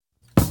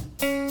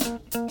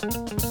Welcome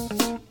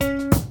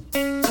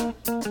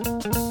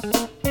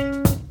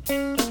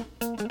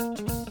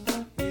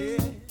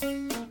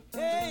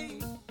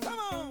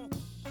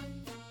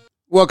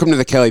to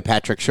the Kelly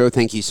Patrick Show.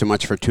 Thank you so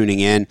much for tuning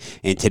in.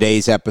 In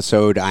today's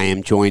episode, I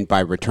am joined by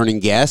returning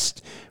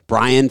guest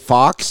Brian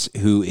Fox,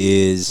 who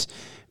is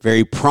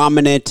very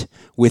prominent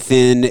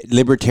within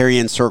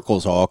libertarian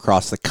circles all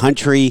across the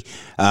country.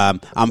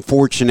 I'm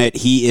fortunate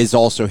he is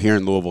also here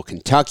in Louisville,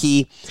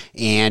 Kentucky,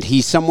 and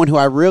he's someone who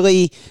I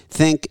really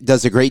think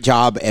does a great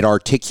job at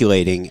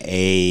articulating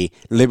a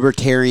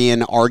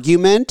libertarian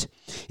argument,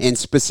 and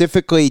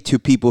specifically to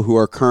people who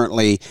are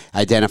currently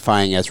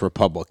identifying as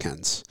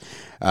Republicans.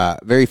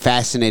 Very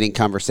fascinating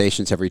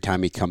conversations every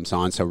time he comes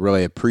on, so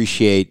really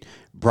appreciate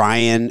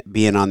Brian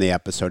being on the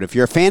episode. If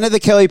you're a fan of the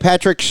Kelly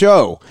Patrick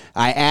Show,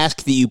 I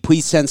ask that you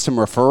please send some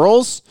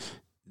referrals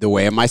the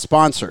way of my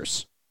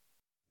sponsors.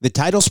 The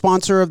title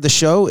sponsor of the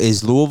show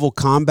is Louisville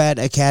Combat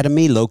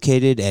Academy,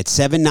 located at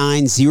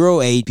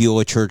 7908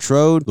 Beulah Church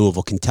Road,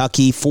 Louisville,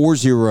 Kentucky,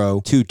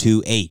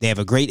 40228. They have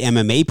a great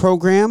MMA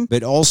program,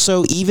 but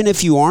also, even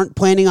if you aren't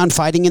planning on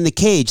fighting in the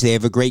cage, they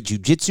have a great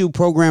jiu-jitsu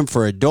program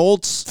for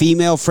adults,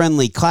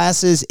 female-friendly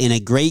classes, and a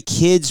great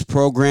kids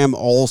program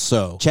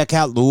also. Check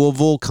out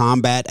Louisville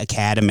Combat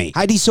Academy.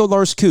 Heidi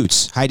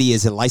Solars-Coots. Heidi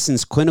is a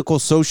licensed clinical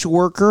social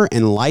worker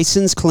and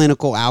licensed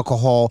clinical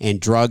alcohol and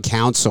drug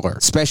counselor,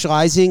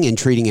 specializing in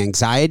treating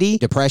anxiety,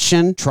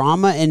 depression,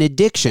 trauma, and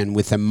addiction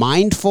with a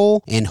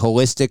mindful and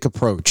holistic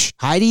approach.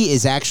 Heidi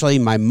is actually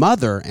my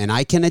mother, and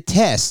I can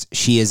attest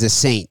she is a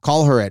saint.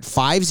 Call her at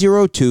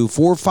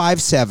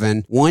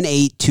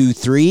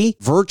 502-457-1823.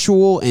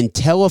 Virtual and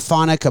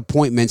telephonic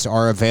appointments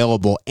are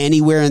available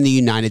anywhere in the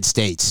United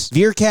States.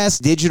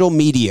 Veercast Digital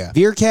Media.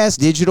 Veercast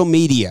Digital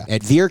Media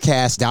at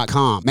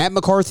veercast.com. Matt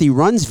McCarthy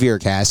runs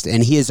Veercast,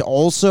 and he is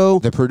also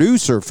the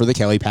producer for the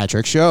Kelly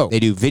Patrick Show. They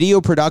do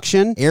video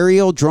production,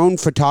 aerial drone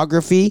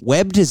photography,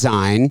 web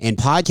design, and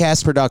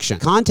podcast production.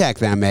 Contact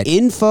them at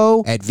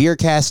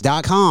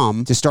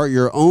info@veercast.com to start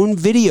your own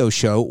video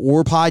show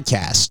or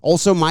podcast.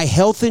 Also, my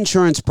health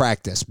insurance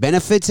practice,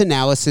 Benefits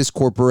Analysis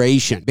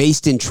Corporation.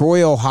 Based in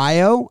Troy,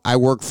 Ohio, I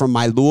work from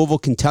my Louisville,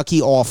 Kentucky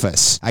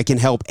office. I can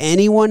help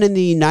anyone in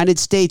the United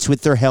States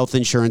with their health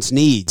insurance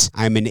needs.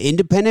 I'm an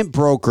independent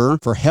broker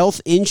for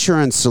health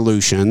insurance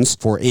solutions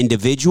for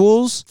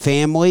individuals,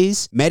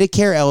 families,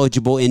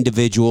 Medicare-eligible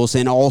individuals,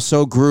 and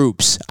also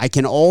groups. I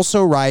can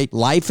also write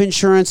life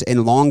insurance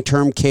and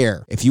long-term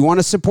care. If you want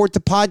to support the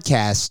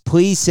podcast,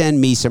 please send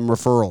me some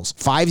referrals.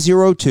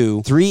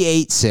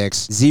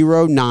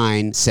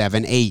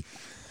 502-386-0978.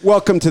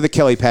 Welcome to the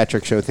Kelly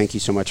Patrick Show. Thank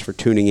you so much for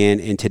tuning in.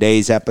 In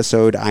today's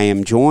episode, I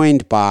am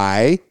joined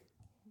by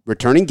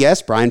returning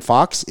guest Brian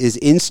Fox is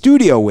in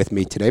studio with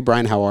me today.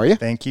 Brian, how are you?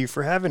 Thank you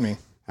for having me.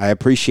 I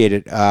appreciate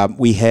it.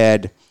 We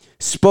had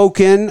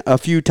spoken a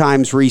few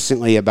times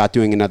recently about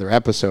doing another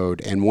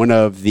episode, and one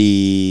of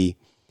the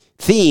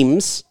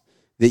themes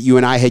that you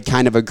and I had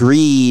kind of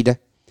agreed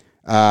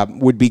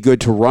would be good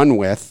to run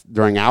with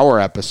during our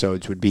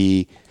episodes would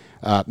be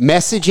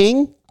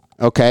messaging,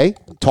 okay,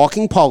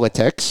 talking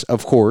politics,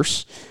 of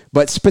course,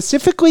 but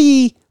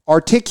specifically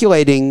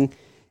articulating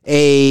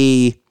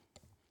a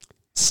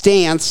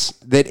stance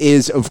that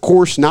is, of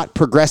course, not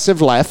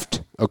progressive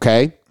left,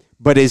 okay,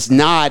 but is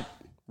not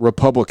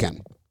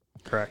Republican.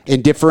 Correct.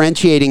 And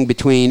differentiating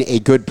between a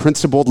good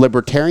principled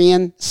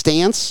libertarian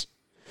stance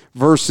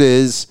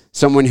versus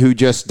someone who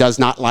just does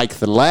not like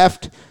the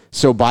left.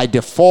 So by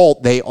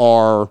default, they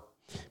are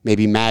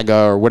maybe MAGA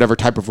or whatever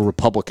type of a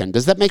Republican.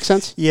 Does that make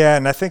sense? Yeah,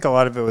 and I think a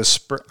lot of it was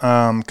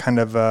kind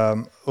of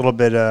a little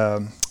bit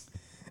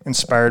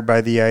inspired by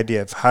the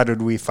idea of how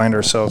did we find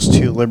ourselves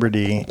to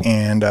liberty,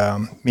 and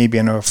maybe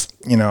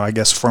I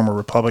guess former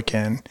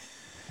Republican.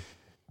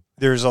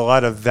 There's a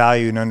lot of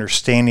value in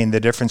understanding the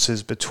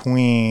differences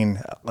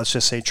between, let's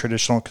just say,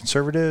 traditional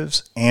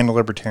conservatives and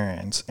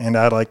libertarians. And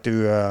I'd like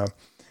to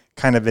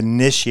kind of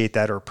initiate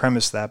that or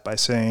premise that by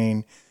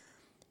saying,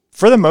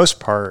 for the most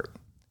part,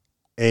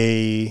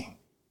 a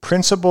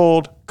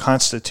principled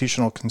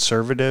constitutional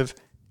conservative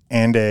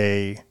and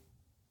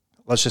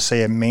let's just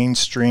say a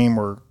mainstream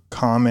or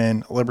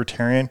common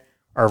libertarian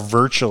are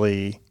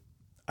virtually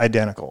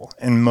identical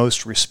in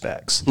most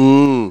respects.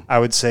 I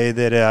would say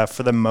that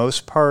for the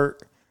most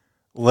part,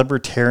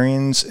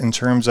 libertarians, in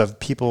terms of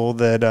people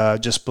that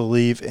just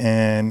believe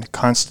in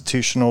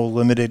constitutional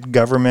limited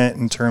government,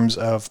 in terms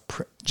of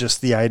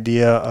just the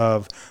idea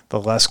of the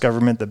less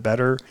government, the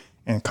better,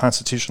 and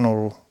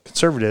constitutional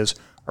conservatives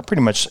are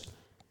pretty much,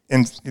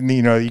 you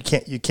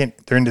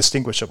can't, they're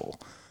indistinguishable.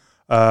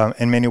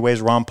 In many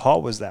ways, Ron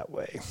Paul was that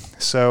way.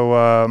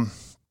 So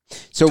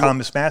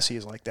Thomas Massey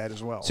is like that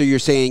as well. So you're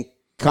saying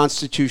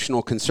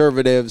constitutional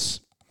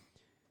conservatives,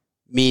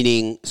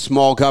 meaning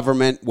small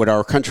government, what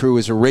our country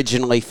was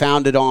originally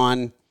founded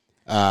on.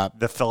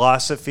 The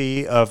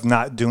philosophy of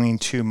not doing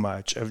too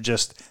much, of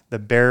just the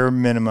bare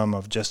minimum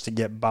of just to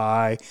get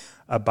by,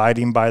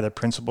 abiding by the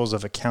principles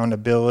of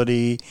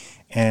accountability,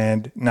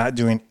 and not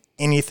doing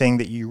anything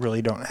that you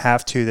really don't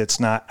have to, that's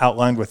not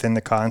outlined within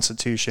the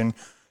Constitution,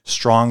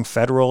 strong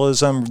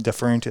federalism,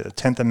 deferring to the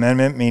 10th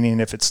Amendment, meaning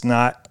if it's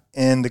not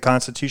in the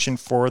Constitution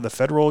for the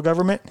federal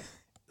government,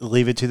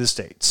 leave it to the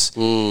states.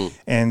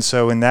 And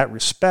so in that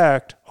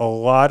respect, a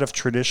lot of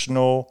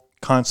traditional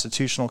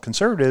constitutional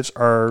conservatives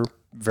are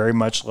very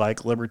much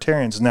like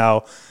libertarians.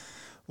 Now,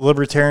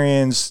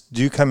 libertarians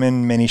do come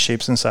in many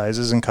shapes and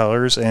sizes and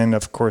colors. And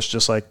of course,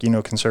 just like,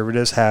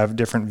 conservatives have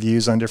different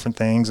views on different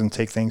things and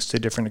take things to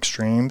different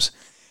extremes.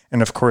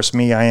 And of course,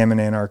 I am an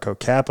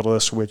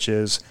anarcho-capitalist, which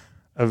is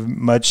a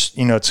much,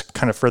 it's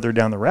kind of further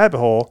down the rabbit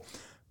hole.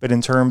 But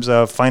in terms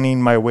of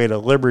finding my way to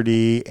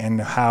liberty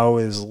and how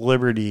is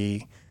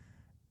liberty,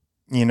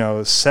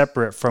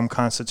 separate from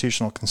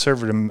constitutional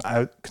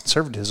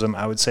conservatism,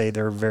 I would say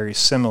they're very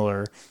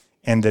similar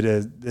and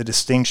that the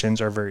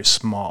distinctions are very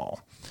small.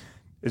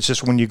 It's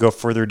just when you go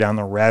further down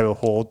the rabbit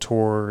hole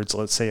towards,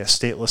 let's say, a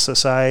stateless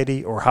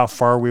society or how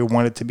far we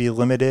want it to be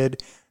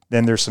limited,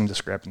 then there's some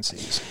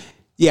discrepancies.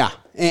 Yeah,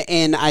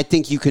 and I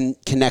think you can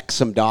connect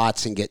some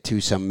dots and get to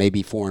some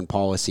maybe foreign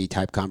policy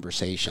type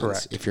conversations.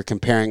 Correct. If you're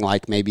comparing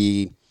like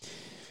maybe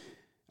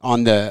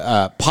on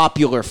the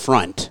popular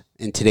front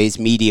in today's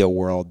media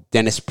world,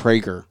 Dennis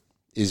Prager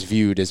is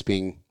viewed as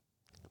being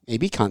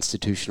maybe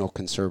constitutional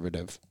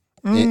conservative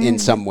in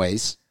some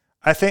ways.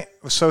 I think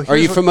so. Are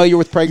you familiar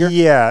with Prager?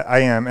 Yeah, I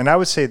am. And I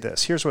would say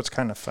this. Here's what's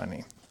kind of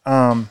funny.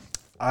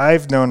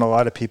 I've known a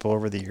lot of people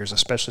over the years,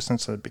 especially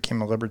since I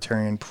became a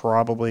libertarian,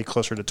 probably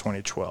closer to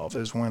 2012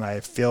 is when I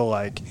feel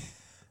like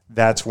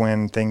that's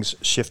when things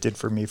shifted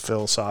for me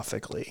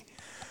philosophically.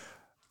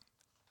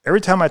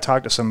 Every time I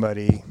talk to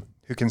somebody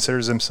who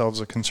considers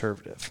themselves a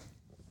conservative,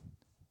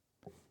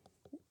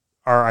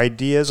 our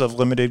ideas of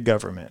limited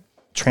government,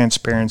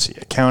 transparency,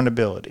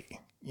 accountability,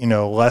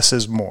 less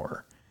is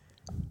more,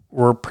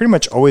 we're pretty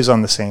much always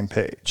on the same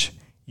page.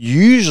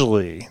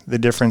 Usually the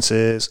difference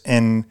is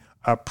in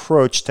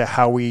approach to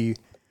how we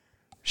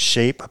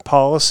shape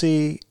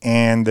policy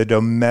and the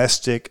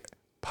domestic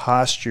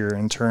posture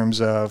in terms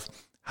of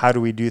how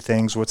do we do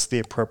things, what's the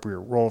appropriate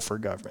role for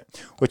government,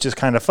 which is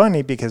kind of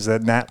funny because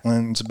then that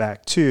lends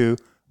back to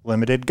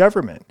limited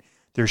government.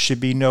 There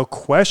should be no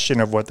question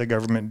of what the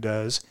government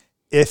does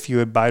if you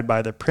abide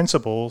by the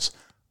principles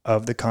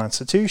of the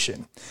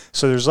Constitution.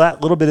 So there's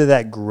that little bit of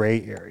that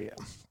gray area.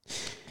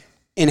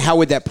 And how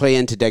would that play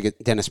into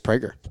Dennis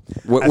Prager?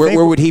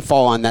 Where would he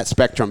fall on that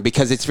spectrum?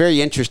 Because it's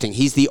very interesting.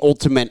 He's the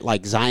ultimate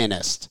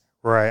Zionist.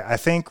 Right. I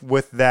think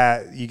with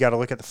that, you got to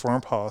look at the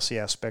foreign policy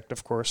aspect,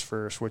 of course,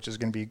 first, which is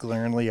going to be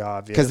glaringly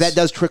obvious. Because that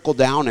does trickle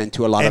down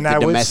into a lot of the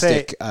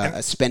domestic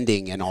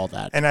spending and all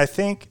that. And I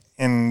think,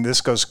 and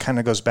this goes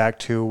back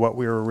to what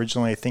we were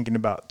originally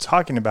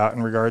talking about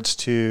in regards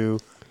to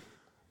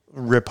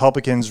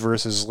Republicans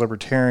versus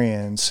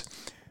libertarians.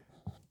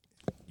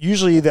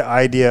 Usually the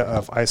idea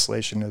of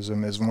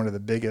isolationism is one of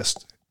the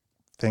biggest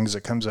things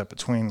that comes up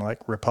between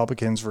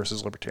Republicans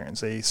versus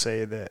libertarians. They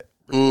say that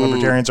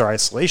libertarians are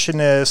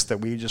isolationists, that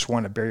we just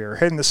want to bury our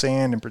head in the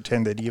sand and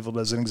pretend that evil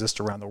doesn't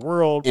exist around the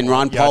world. And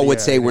Ron Paul would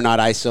say we're not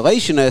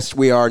isolationists,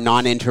 we are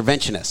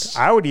non-interventionists.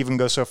 I would even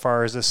go so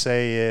far as to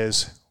say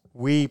is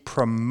we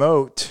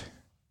promote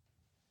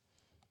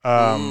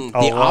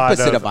the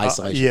opposite of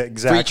isolation. Yeah,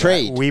 exactly. Free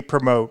trade. We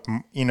promote,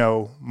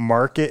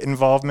 market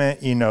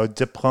involvement,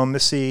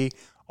 diplomacy,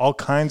 all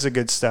kinds of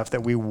good stuff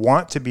that we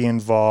want to be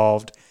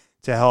involved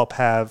to help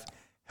have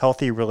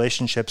healthy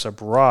relationships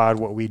abroad.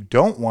 What we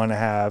don't want to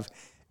have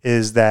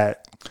is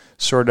that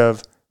sort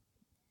of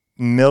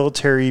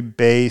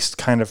military-based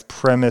kind of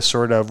premise,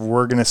 sort of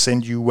we're going to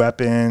send you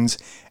weapons,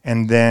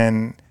 and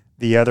then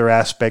the other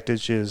aspect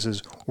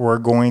is we're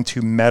going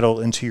to meddle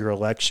into your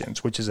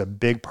elections, which is a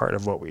big part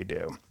of what we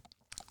do.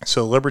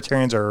 So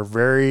libertarians are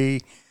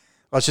very,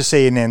 let's just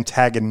say, an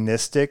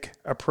antagonistic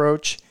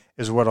approach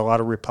is what a lot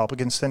of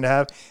Republicans tend to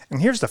have.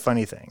 And here's the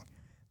funny thing.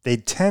 They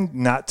tend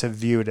not to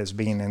view it as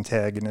being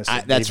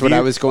antagonistic. That's what I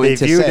was going to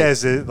say. They view it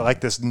as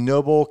like this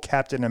noble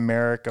Captain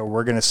America,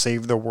 we're going to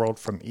save the world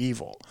from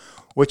evil,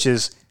 which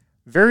is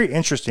very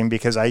interesting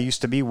because I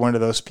used to be one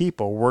of those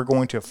people. We're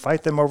going to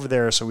fight them over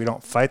there so we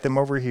don't fight them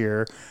over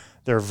here.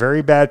 They're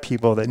very bad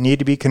people that need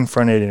to be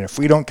confronted, and if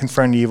we don't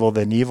confront evil,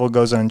 then evil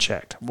goes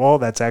unchecked. Well,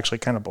 that's actually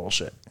kind of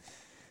bullshit.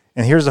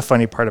 And here's the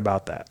funny part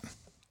about that.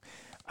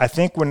 I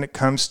think when it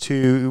comes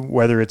to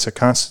whether it's a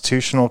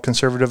constitutional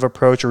conservative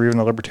approach or even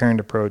a libertarian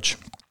approach,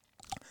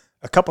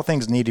 a couple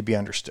things need to be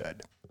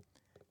understood.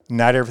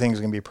 Not everything's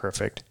going to be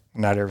perfect.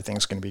 Not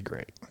everything's going to be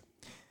great.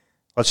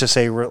 Let's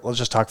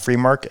just talk free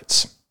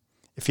markets.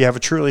 If you have a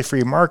truly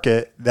free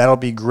market, that'll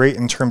be great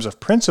in terms of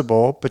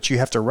principle, but you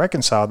have to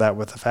reconcile that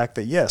with the fact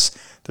that, yes,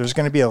 there's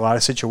going to be a lot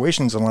of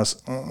situations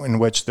in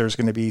which there's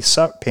going to be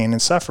pain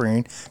and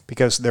suffering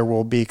because there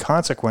will be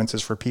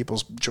consequences for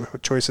people's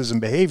choices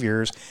and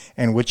behaviors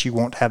in which you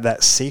won't have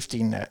that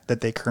safety net that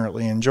they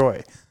currently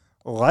enjoy.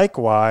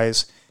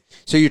 Likewise...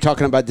 So you're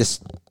talking about this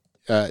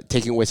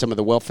taking away some of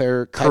the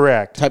welfare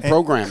type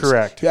programs.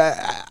 Correct.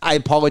 I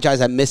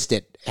apologize, I missed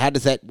it. How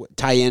does that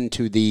tie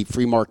into the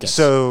free market?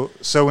 So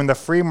in the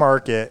free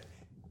market,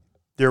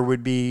 there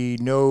would be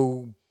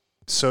no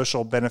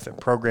social benefit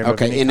program. Of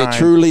Okay, any in kind. a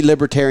truly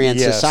libertarian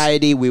Yes.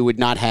 society, we would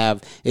not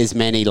have as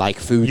many like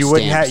food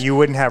stamps. You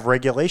wouldn't have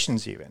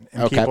regulations even,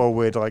 and Okay. people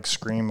would like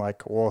scream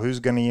like, "Well, who's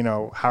going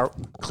to how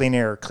clean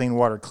air, clean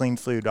water, clean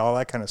food, all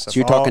that kind of stuff." So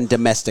you're talking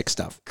domestic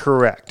stuff.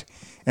 Correct.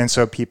 And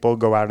so people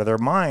go out of their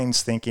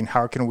minds thinking,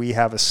 how can we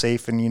have a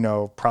safe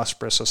and,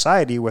 prosperous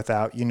society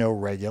without,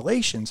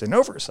 regulations and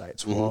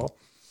oversights? Mm-hmm. Well,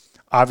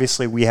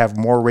 obviously we have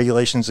more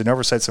regulations and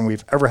oversights than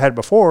we've ever had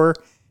before.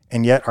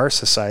 And yet our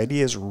society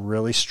is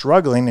really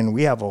struggling and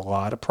we have a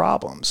lot of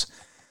problems.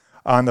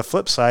 On the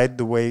flip side,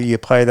 the way you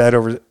apply that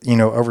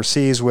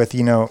overseas with,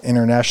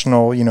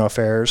 international,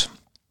 affairs,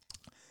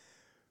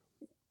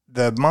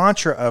 the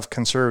mantra of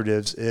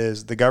conservatives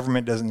is the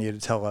government doesn't need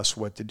to tell us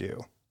what to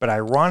do. But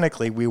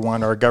ironically, we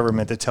want our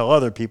government to tell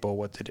other people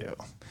what to do.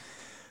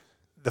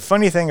 The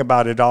funny thing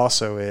about it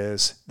also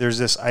is there's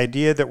this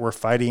idea that we're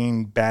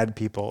fighting bad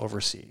people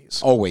overseas.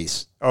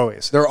 Always.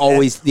 They're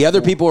always, the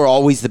other people are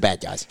always the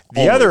bad guys.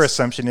 The other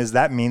assumption is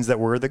that means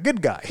that we're the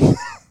good guy.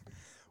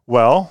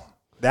 Well,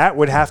 that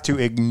would have to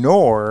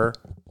ignore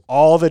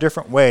all the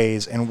different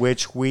ways in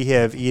which we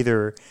have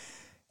either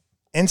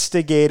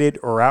instigated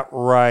or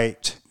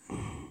outright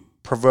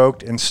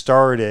provoked and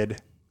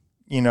started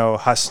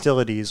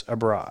hostilities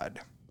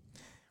abroad,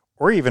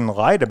 or even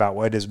lied about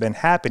what has been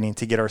happening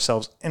to get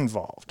ourselves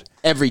involved.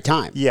 Every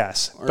time.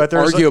 Yes. But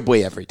there's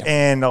arguably every time.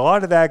 And a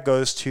lot of that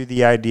goes to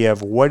the idea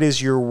of what is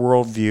your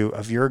worldview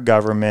of your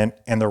government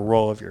and the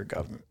role of your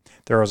government.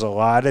 There was a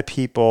lot of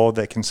people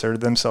that consider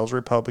themselves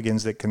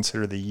Republicans that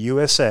consider the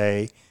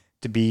USA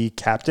to be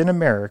Captain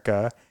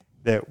America,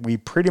 that we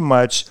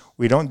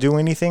don't do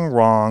anything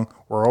wrong.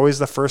 We're always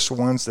the first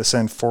ones to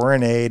send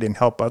foreign aid and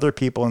help other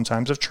people in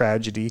times of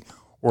tragedy.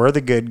 We're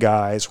the good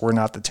guys. We're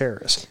not the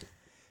terrorists.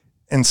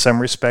 In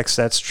some respects,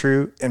 that's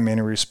true. In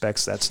many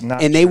respects, that's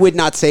not And true. they would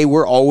not say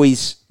we're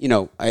always,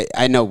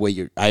 I know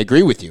I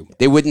agree with you.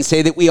 They wouldn't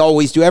say that we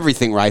always do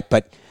everything right,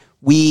 but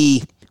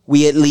we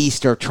at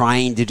least are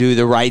trying to do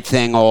the right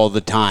thing all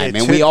the time.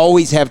 And we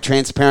always have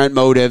transparent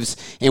motives,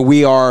 and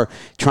we are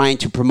trying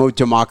to promote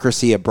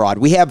democracy abroad.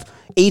 We have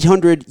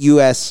 800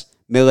 U.S.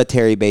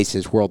 military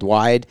bases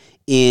worldwide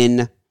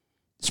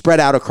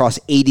spread out across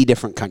 80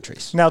 different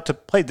countries. Now, to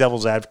play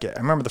devil's advocate, I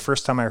remember the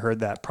first time I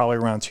heard that, probably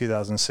around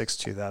 2006,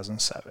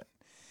 2007.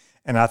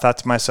 And I thought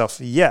to myself,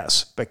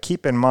 yes, but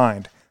keep in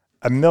mind,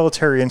 a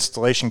military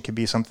installation could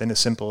be something as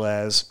simple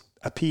as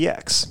a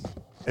PX,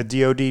 a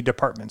DOD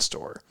department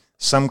store,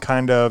 some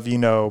kind of,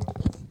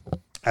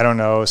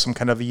 some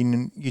kind of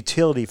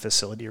utility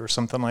facility or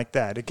something like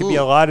that. It could be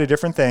a lot of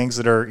different things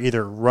that are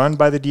either run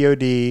by the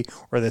DOD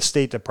or the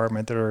State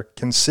Department that are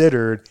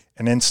considered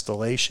an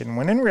installation,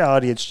 when in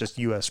reality it's just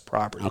U.S.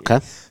 property.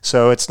 Okay.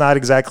 So it's not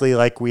exactly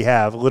like we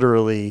have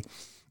literally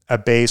a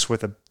base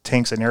with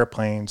tanks and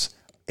airplanes,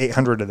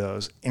 800 of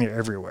those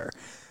everywhere.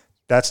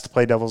 That's to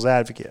play devil's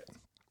advocate.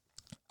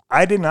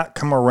 I did not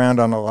come around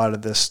on a lot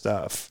of this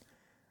stuff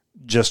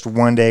just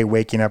one day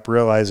waking up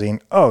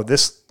realizing,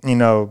 this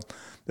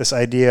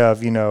idea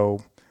of,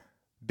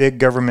 big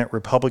government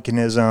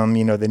republicanism,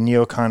 the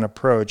neocon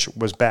approach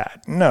was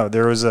bad. No,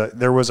 there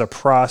was a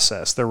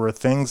process. There were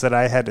things that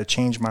I had to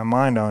change my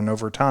mind on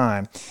over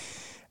time.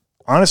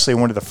 Honestly,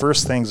 one of the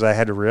first things I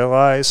had to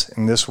realize,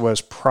 and this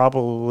was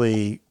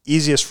probably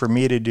easiest for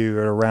me to do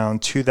at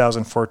around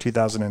 2004,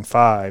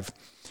 2005,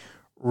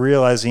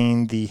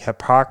 realizing the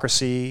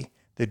hypocrisy,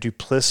 the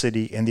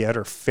duplicity, and the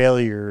utter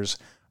failures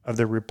of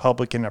the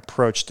Republican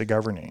approach to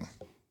governing.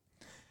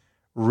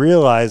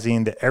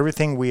 Realizing that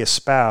everything we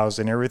espoused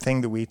and everything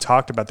that we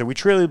talked about, that we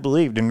truly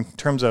believed in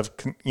terms of,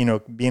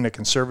 being a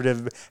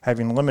conservative,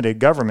 having limited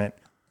government,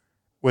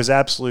 was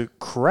absolute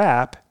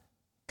crap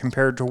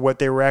compared to what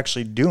they were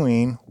actually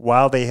doing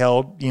while they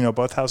held,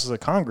 both houses of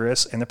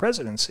Congress and the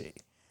presidency.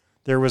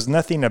 There was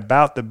nothing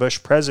about the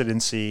Bush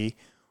presidency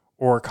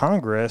or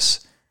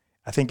Congress.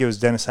 I think it was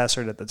Dennis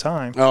Hastert at the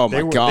time. Oh,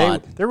 my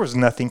God. There was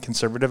nothing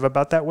conservative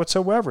about that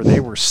whatsoever. They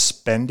were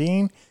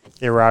spending.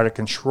 They were out of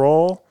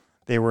control.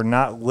 They were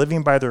not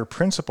living by their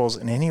principles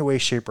in any way,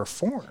 shape, or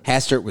form.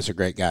 Hastert was a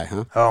great guy,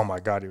 huh? Oh, my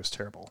God, he was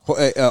terrible.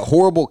 A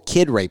horrible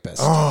kid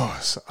rapist. Oh,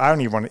 so I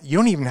don't even want to. You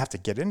don't even have to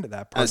get into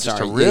that part Sorry.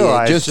 just to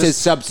realize. Just his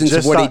substance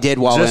of what he did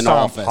while in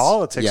office.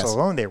 Politics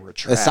alone, they were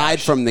trash. Aside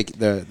from the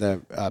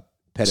pedophilia.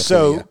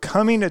 So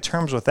coming to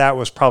terms with that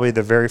was probably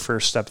the very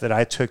first step that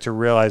I took to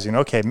realizing,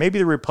 okay, maybe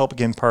the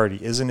Republican Party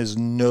isn't as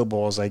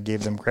noble as I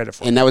gave them credit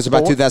for. And that was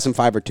about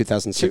 2005 or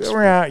 2006?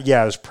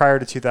 Yeah, it was prior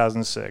to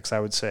 2006, I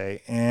would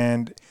say.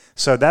 And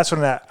so that's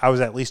when I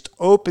was at least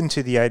open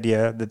to the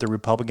idea that the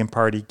Republican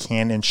Party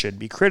can and should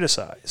be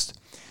criticized.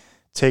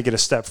 Take it a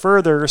step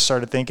further,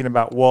 started thinking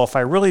about, well, if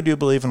I really do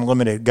believe in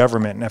limited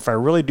government, and if I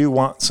really do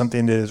want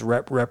something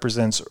that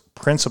represents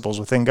principles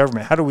within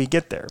government, how do we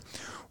get there?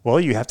 Well,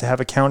 you have to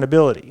have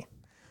accountability.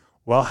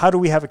 Well, how do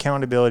we have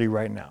accountability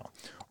right now?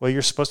 Well,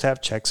 you're supposed to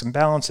have checks and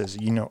balances,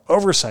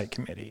 oversight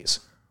committees.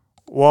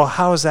 Well,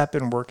 how has that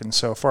been working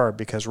so far?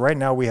 Because right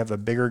now we have a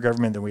bigger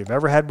government than we've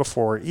ever had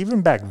before.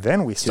 Even back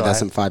then, we still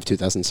 2005,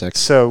 2006.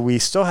 So we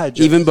still had...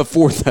 Even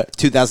before the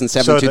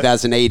 2007,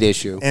 2008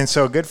 issue. And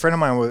so a good friend of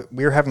mine,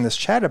 we were having this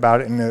chat about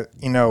it, and,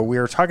 we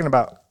were talking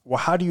about, well,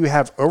 how do you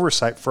have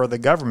oversight for the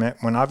government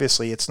when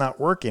obviously it's not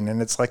working?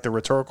 And it's like the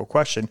rhetorical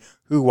question,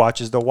 who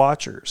watches the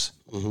watchers?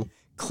 Mm-hmm.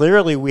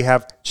 Clearly, we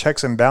have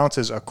checks and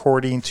balances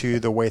according to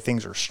the way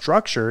things are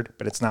structured,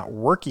 but it's not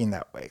working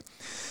that way.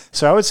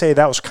 So I would say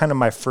that was kind of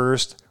my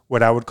first,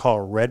 what I would call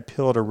a red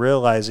pill to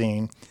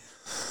realizing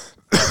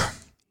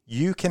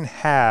you can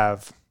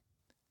have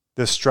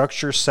the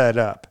structure set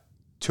up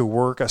to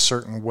work a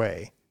certain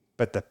way,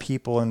 but the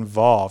people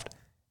involved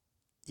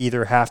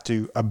either have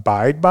to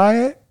abide by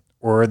it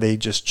or they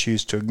just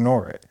choose to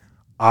ignore it.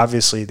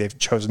 Obviously, they've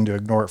chosen to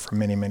ignore it for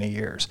many, many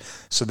years.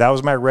 So that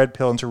was my red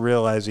pill into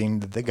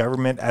realizing that the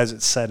government as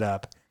it's set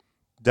up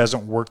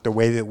doesn't work the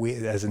way that we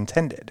as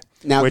intended.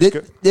 Now,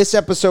 this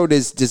episode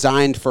is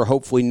designed for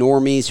hopefully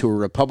normies who are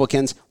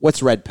Republicans.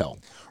 What's red pill?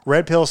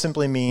 Red pill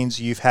simply means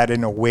you've had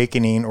an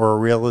awakening or a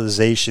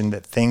realization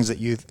that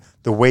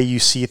the way you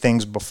see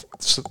things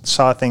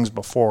saw things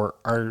before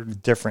are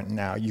different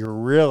now. You're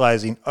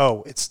realizing,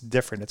 oh, it's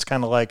different. It's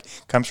kind of like,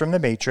 comes from the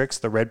Matrix,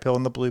 the red pill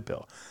and the blue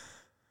pill.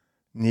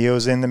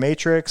 Neo's in the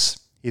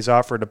Matrix. He's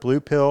offered a blue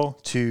pill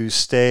to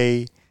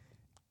stay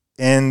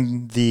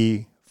in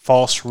the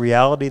false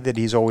reality that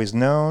he's always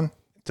known,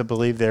 to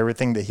believe that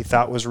everything that he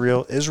thought was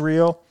real is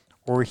real,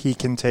 or he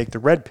can take the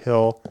red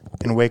pill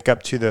and wake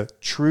up to the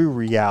true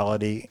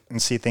reality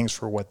and see things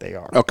for what they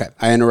are. Okay,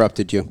 I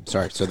interrupted you.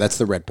 Sorry. So that's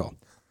the red pill.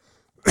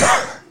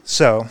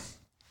 So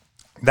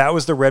that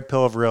was the red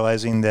pill of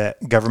realizing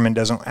that government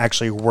doesn't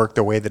actually work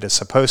the way that it's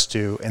supposed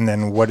to, and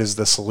then what is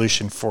the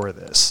solution for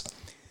this?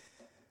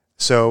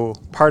 So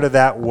part of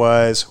that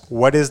was,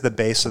 what is the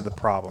base of the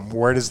problem?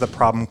 Where does the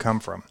problem come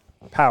from?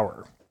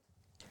 Power.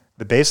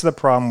 The base of the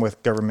problem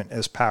with government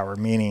is power,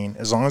 meaning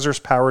as long as there's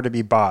power to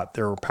be bought,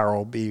 their power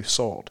will be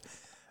sold.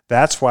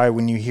 That's why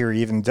when you hear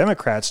even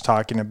Democrats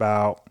talking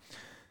about,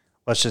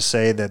 let's just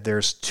say that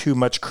there's too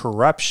much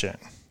corruption.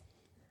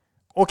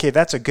 Okay,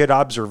 that's a good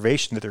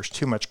observation that there's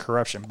too much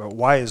corruption, but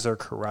why is there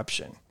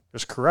corruption?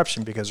 There's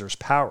corruption because there's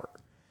power.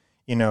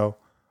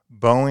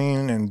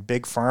 Boeing and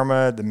Big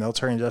Pharma, the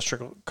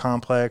military-industrial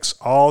complex,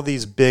 all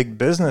these big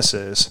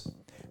businesses,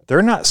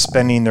 they're not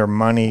spending their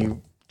money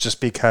just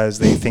because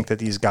they think that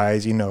these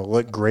guys,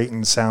 look great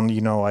and sound,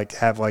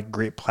 have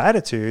great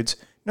platitudes.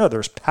 No,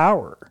 there's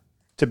power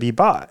to be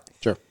bought.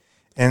 Sure.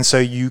 And so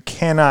you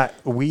cannot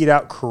weed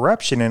out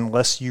corruption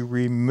unless you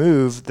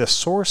remove the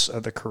source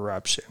of the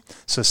corruption.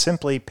 So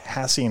simply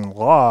passing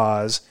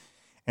laws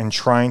and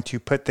trying to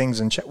put things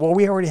in check. Well,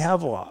 we already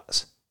have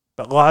laws,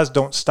 but laws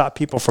don't stop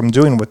people from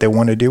doing what they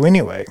want to do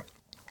anyway.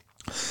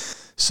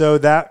 So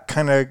that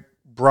kind of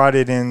brought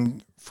it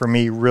in for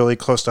me really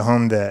close to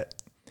home that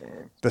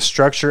the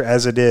structure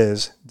as it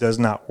is does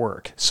not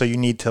work. So you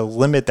need to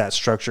limit that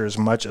structure as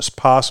much as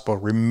possible,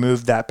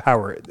 remove that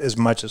power as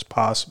much as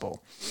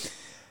possible.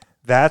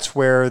 That's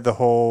where the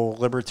whole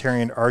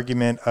libertarian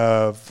argument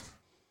of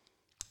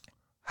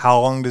how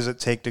long does it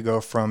take to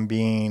go from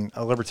being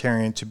a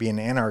libertarian to being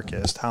an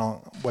anarchist?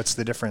 What's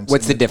the difference?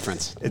 What's the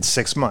difference? It's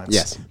 6 months.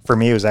 Yes. For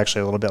me, it was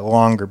actually a little bit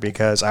longer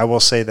because I will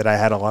say that I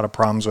had a lot of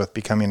problems with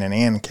becoming an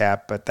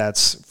ANCAP, but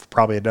that's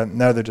probably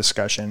another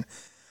discussion.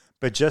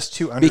 But just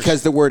to understand...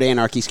 Because the word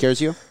anarchy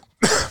scares you?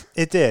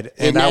 It did.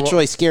 It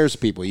naturally scares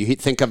people. You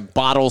think of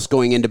bottles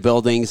going into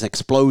buildings,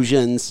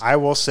 explosions. I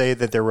will say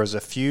that there was a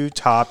few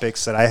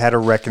topics that I had to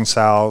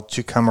reconcile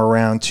to come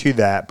around to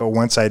that, but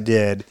once I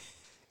did,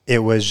 it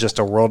was just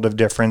a world of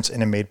difference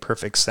and it made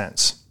perfect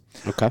sense.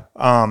 Okay.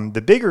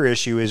 The bigger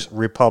issue is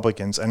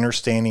Republicans,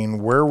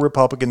 understanding where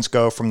Republicans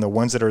go from the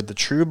ones that are the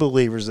true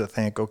believers that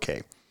think,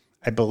 okay,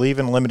 I believe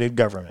in limited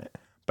government,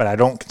 but I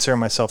don't consider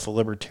myself a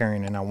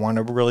libertarian, and I want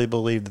to really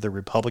believe that the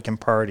Republican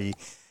Party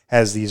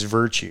has these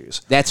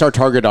virtues. That's our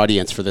target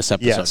audience for this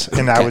episode. Yes,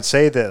 and I would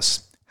say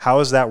this. How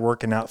is that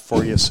working out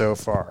for you so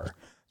far?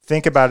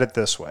 Think about it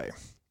this way.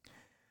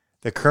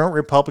 The current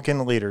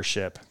Republican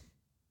leadership,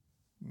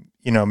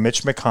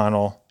 Mitch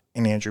McConnell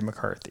and Andrew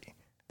McCarthy,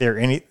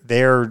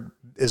 they're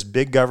as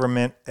big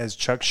government as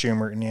Chuck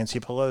Schumer and Nancy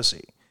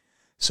Pelosi.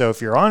 So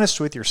if you're honest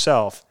with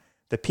yourself,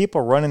 the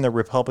people running the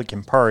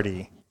Republican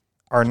Party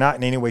are not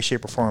in any way,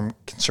 shape, or form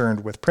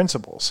concerned with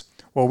principles.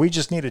 Well, we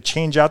just need to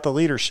change out the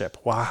leadership.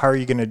 Well, how are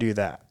you going to do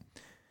that?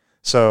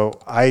 So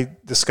I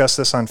discussed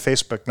this on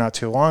Facebook not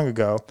too long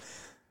ago.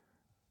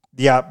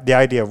 The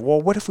idea of,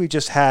 well, what if we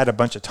just had a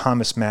bunch of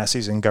Thomas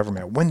Masseys in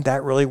government? Wouldn't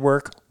that really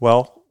work?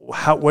 Well,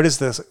 what is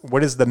this?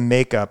 What is the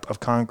makeup of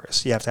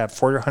Congress? You have to have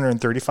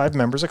 435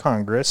 members of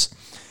Congress,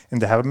 and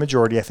to have a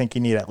majority, I think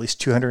you need at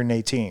least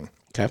 218.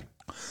 Okay.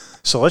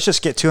 So let's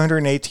just get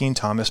 218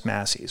 Thomas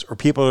Masseys, or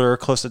people that are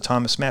close to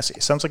Thomas Massey.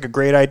 Sounds like a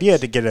great idea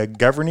to get a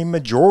governing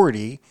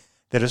majority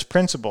that is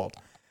principled.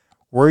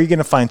 Where are you going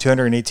to find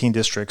 218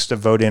 districts to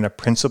vote in a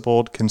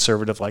principled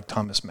conservative like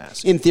Thomas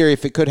Massey? In theory,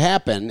 if it could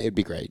happen, it'd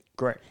be great.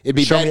 Great. It'd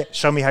be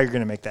show me how you're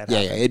going to make that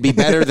happen. Yeah, it'd be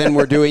better than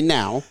we're doing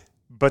now.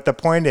 But the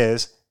point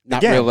is,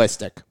 not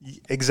realistic.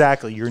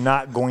 Exactly. You're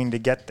not going to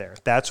get there.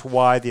 That's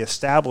why the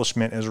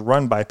establishment is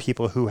run by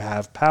people who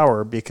have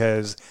power,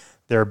 because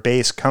their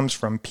base comes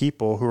from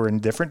people who are in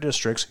different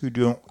districts who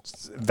don't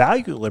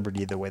value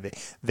liberty the way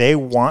they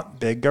want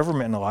big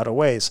government in a lot of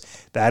ways.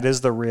 That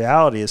is the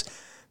reality. Is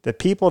the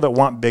people that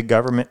want big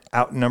government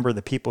outnumber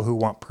the people who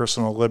want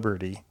personal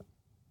liberty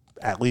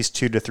at least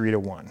 2 to 3 to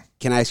 1.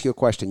 Can I ask you a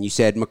question? You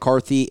said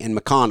McCarthy and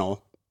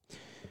McConnell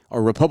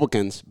are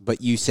Republicans,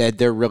 but you said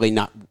they're really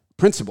not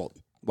principled.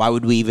 Why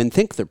would we even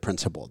think they're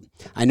principled?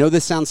 I know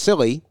this sounds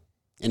silly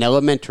and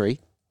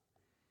elementary.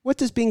 What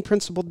does being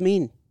principled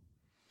mean?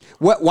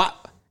 What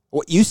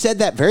you said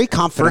that very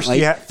confidently.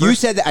 You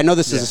said that. I know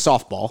this is a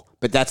softball,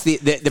 but that's the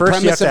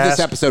premise of this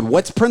episode.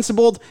 What's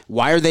principled?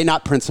 Why are they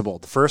not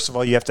principled? First of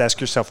all, you have to ask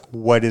yourself,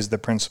 what is the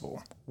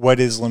principle? What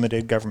is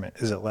limited government?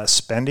 Is it less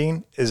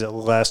spending? Is it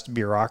less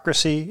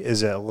bureaucracy?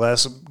 Is it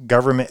less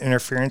government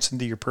interference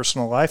into your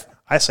personal life?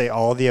 I say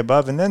all of the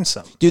above and then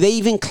some. Do they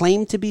even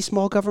claim to be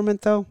small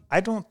government, though?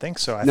 I don't think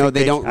so.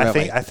 They don't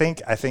really. I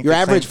think your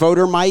average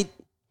voter might,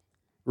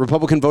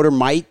 Republican voter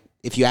might,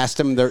 if you asked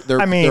them their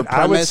premise.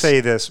 I would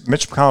say this.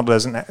 Mitch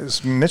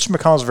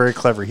McConnell's very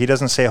clever. He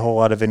doesn't say a whole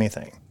lot of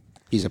anything.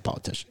 He's a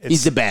politician.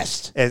 He's the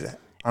best.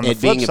 On the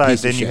flip side,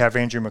 then you have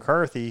Andrew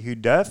McCarthy, who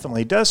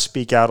definitely does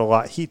speak out a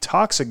lot. He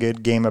talks a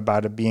good game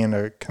about it being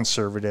a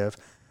conservative.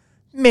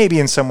 Maybe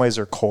in some ways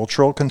they're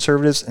cultural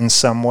conservatives. In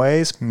some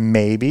ways,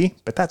 maybe.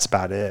 But that's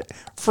about it.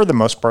 For the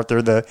most part,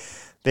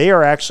 they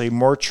are actually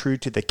more true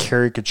to the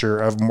caricature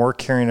of more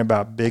caring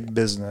about big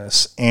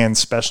business and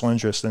special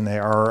interests than they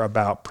are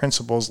about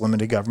principles,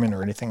 limited government,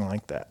 or anything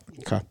like that.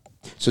 Okay.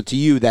 So to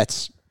you,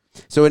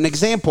 so an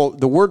example,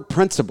 the word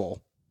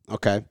principle,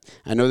 okay,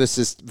 I know this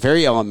is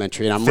very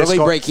elementary, and I'm really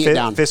breaking it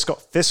down.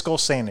 Fiscal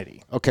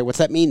sanity. Okay, what's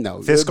that mean,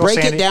 though?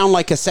 Break it down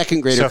like a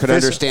second grader could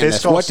understand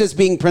this. What does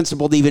being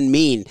principled even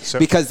mean?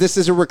 Because this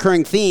is a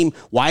recurring theme.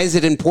 Why is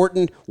it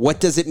important?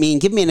 What does it mean?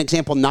 Give me an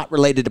example not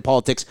related to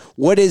politics.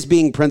 What is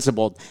being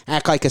principled?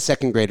 Act like a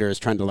second grader is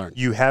trying to learn.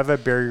 You have a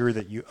barrier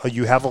that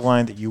you have a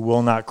line that you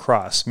will not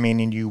cross,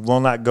 meaning you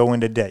will not go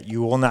into debt.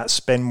 You will not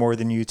spend more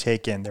than you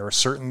take in. There are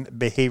certain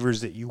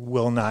behaviors that you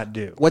will not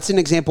do. What's an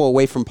example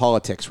away from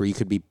politics where you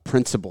could be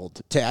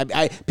principled?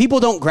 People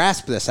don't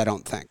grasp this, I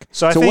don't think.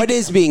 So what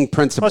is being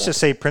principled? Let's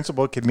just say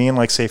principled could mean,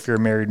 like, say, if you're a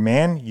married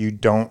man, you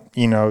don't,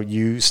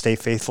 you stay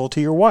faithful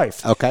to your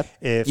wife. Okay.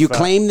 If you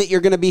claim that you're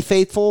going to be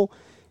faithful,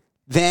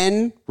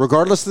 then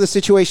regardless of the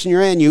situation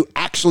you're in, you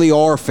actually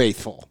are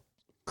faithful.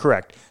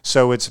 Correct.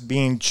 So it's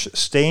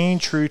staying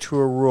true to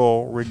a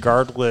rule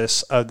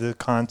regardless of the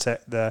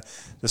context, the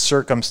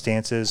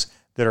circumstances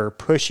that are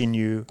pushing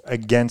you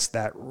against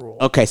that rule.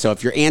 Okay, so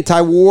if you're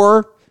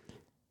anti-war,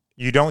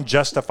 you don't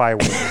justify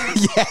war.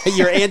 Yeah,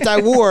 you're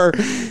anti-war,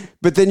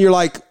 but then you're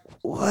like,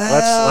 well,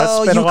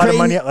 let's spend a lot of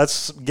money.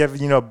 Let's give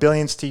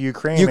billions to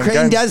Ukraine.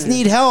 Ukraine does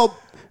need help.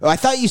 I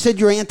thought you said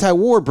you're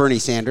anti-war, Bernie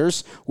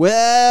Sanders.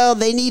 Well,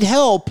 they need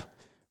help.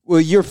 Well,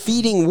 you're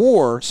feeding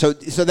war. So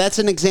that's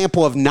an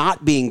example of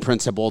not being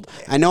principled.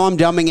 I know I'm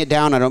dumbing it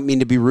down. I don't mean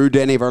to be rude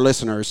to any of our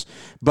listeners,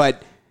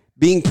 but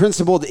being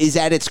principled is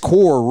at its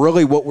core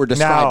really what we're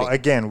describing. Now,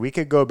 again, we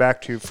could go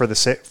back to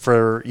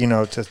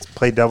to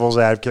play devil's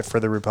advocate for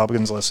the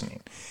Republicans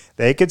listening.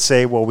 They could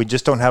say, well, we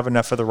just don't have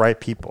enough of the right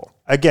people.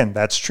 Again,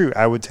 that's true.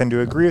 I would tend to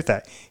agree with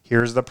that.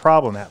 Here's the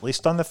problem, at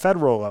least on the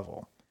federal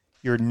level.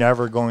 You're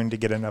never going to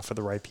get enough of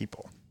the right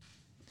people.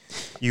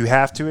 You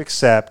have to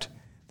accept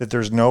that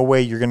there's no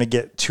way you're going to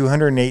get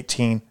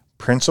 218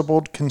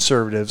 principled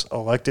conservatives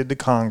elected to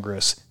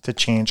Congress to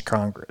change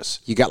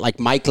Congress. You got like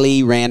Mike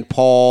Lee, Rand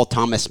Paul,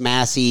 Thomas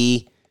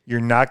Massey.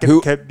 You're not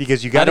going to,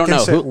 because you got to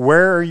consider,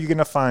 where are you going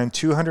to find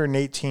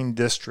 218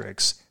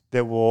 districts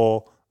that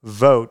will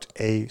vote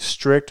a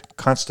strict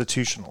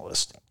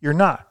constitutionalist? You're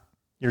not.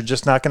 You're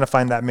just not going to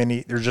find that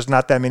many. There's just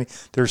not that many.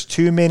 There's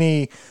too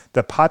many.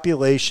 The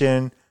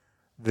population,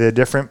 the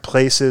different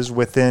places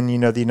within,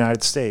 the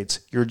United States,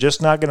 you're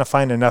just not going to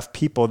find enough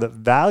people that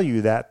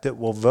value that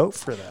will vote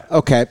for that.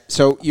 Okay,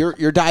 so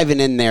you're diving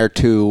in there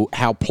to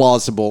how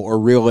plausible or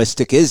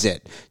realistic is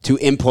it to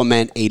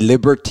implement a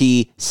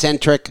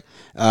liberty-centric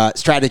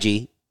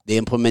strategy, the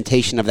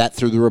implementation of that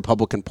through the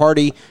Republican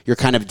Party. You're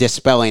kind of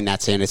dispelling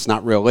that, saying it's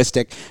not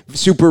realistic.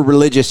 Super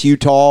religious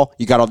Utah,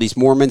 you got all these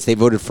Mormons. They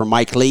voted for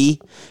Mike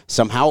Lee.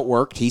 Somehow it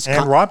worked.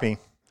 Romney.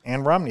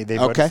 And Romney. They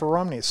voted for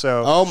Romney.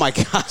 So, oh my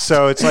God.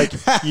 So it's like,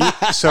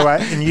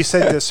 you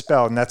said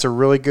dispel, and that's a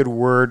really good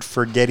word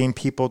for getting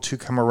people to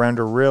come around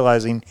to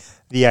realizing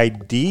the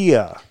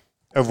idea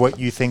of what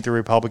you think the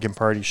Republican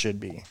Party should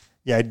be.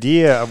 The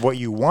idea of what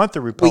you want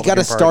the Republican Party. We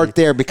got to start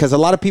there, because a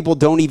lot of people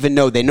don't even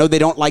know. They know they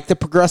don't like the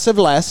progressive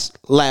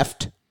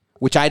left,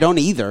 which I don't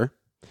either.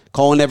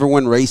 Calling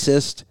everyone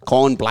racist,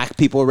 calling black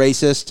people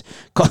racist,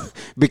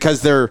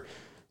 because they're...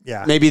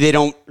 Yeah, maybe they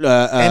don't.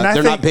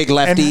 They're not big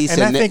lefties,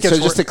 so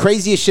just the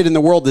craziest shit in the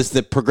world is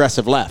the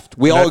progressive left.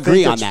 We all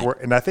agree on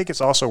that. And I think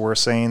it's also worth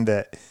saying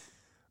that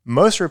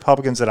most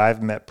Republicans that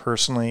I've met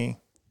personally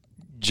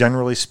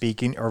generally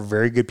speaking, are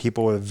very good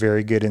people with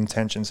very good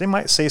intentions. They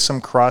might say some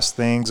cross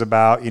things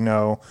about,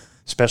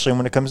 especially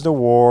when it comes to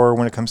war,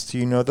 when it comes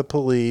to, the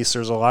police.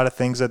 There's a lot of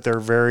things that they're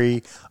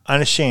very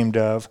unashamed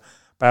of.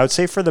 But I would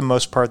say for the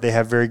most part, they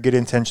have very good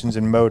intentions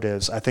and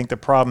motives. I think the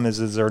problem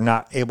is they're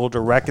not able to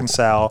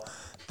reconcile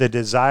the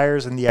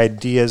desires and the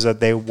ideas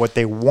that what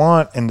they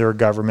want in their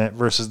government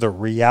versus the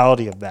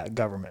reality of that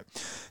government.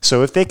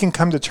 So if they can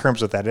come to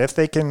terms with that, if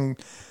they can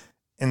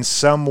in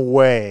some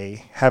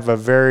way have a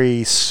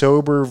very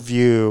sober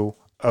view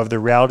of the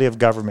reality of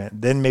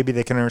government, then maybe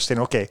they can understand,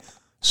 okay,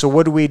 so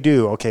what do we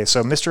do? Okay,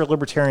 so Mr.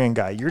 Libertarian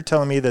guy, you're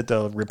telling me that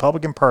the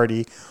Republican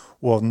Party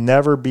will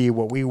never be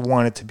what we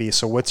want it to be.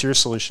 So what's your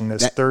solution?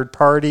 This third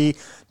party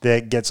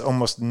that gets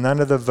almost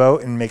none of the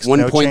vote and makes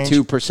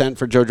 1.2%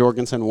 for Joe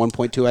Jorgensen,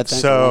 1.2 I think,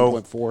 so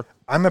 1.4.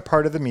 I'm a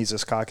part of the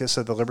Mises Caucus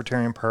of the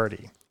Libertarian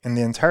Party. And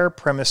the entire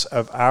premise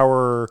of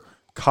our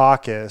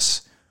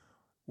caucus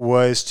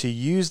was to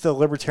use the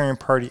Libertarian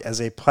Party as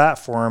a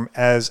platform,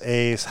 as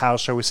a, how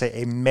shall we say,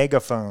 a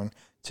megaphone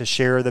to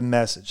share the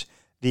message.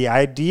 The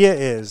idea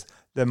is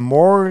the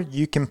more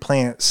you can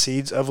plant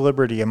seeds of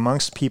liberty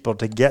amongst people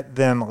to get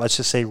them, let's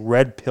just say,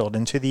 red-pilled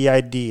into the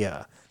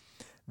idea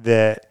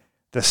that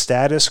the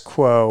status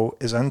quo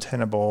is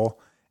untenable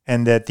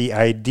and that the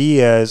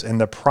ideas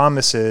and the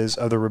promises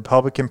of the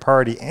Republican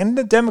Party and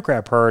the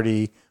Democrat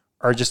Party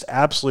are just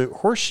absolute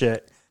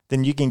horseshit,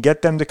 then you can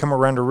get them to come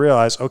around to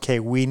realize, okay,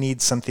 we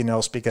need something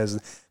else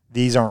because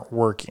these aren't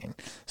working.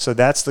 So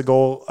that's the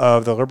goal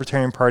of the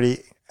Libertarian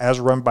Party as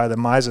run by the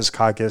Mises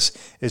Caucus,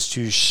 is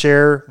to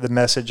share the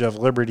message of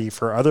liberty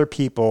for other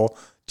people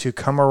to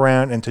come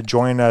around and to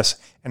join us.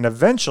 And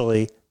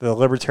eventually, the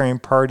Libertarian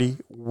Party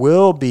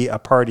will be a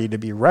party to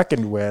be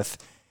reckoned with.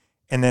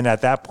 And then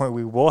at that point,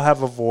 we will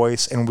have a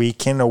voice and we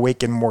can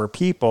awaken more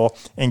people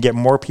and get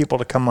more people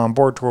to come on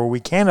board to where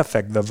we can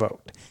affect the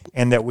vote.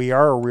 And that we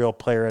are a real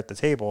player at the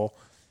table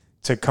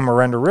to come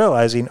around to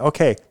realizing,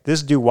 okay,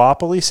 this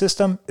duopoly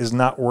system is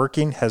not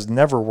working, has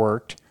never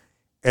worked.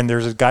 And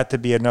there's got to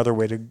be another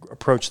way to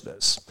approach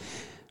this.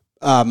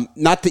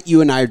 Not that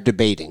you and I are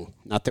debating,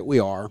 not that we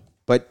are,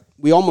 but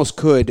we almost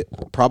could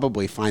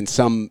probably find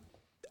some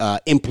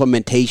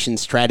implementation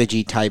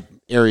strategy type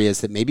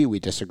areas that maybe we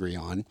disagree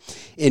on.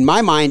 In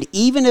my mind,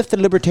 even if the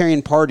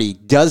Libertarian Party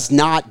does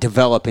not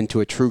develop into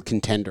a true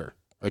contender,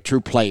 a true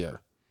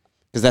player,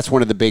 because that's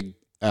one of the big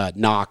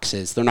knocks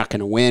is they're not going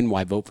to win,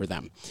 why vote for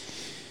them?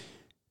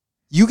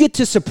 You get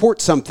to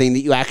support something that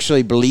you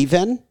actually believe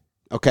in,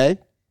 okay?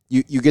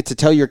 You get to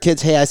tell your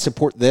kids, hey, I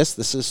support this.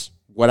 This is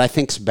what I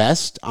think's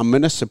best. I'm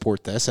going to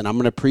support this, and I'm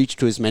going to preach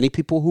to as many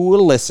people who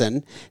will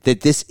listen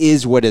that this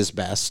is what is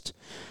best.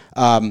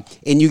 And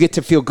you get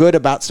to feel good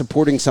about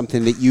supporting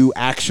something that you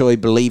actually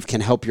believe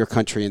can help your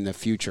country in the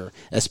future,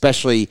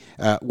 especially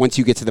once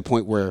you get to the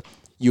point where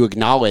you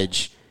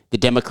acknowledge the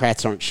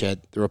Democrats aren't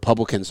shit, the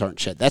Republicans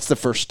aren't shit. That's the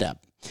first step.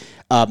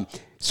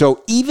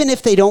 So even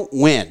if they don't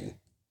win,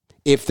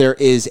 if there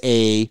is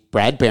a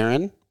Brad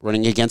Barron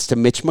running against a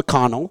Mitch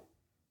McConnell,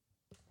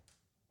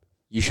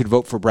 you should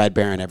vote for Brad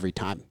Barron every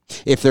time.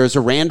 If there's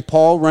a Rand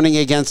Paul running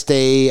against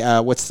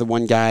a, what's the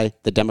one guy,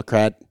 the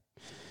Democrat,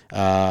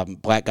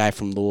 black guy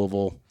from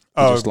Louisville?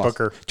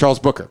 Booker. Charles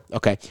Booker.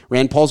 Okay.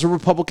 Rand Paul's a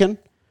Republican.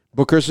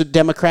 Booker's a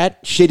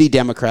Democrat. Shitty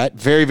Democrat.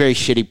 Very, very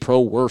shitty,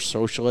 pro-war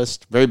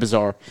socialist. Very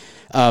bizarre.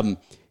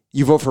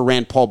 You vote for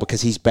Rand Paul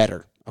because he's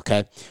better.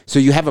 Okay. So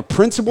you have a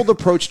principled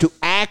approach to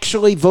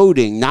actually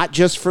voting, not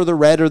just for the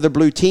red or the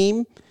blue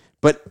team,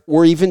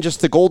 or even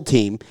just the gold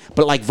team,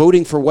 but like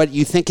voting for what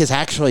you think is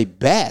actually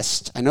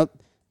best. I know it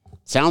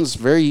sounds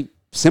very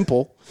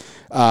simple,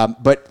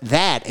 but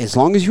that, as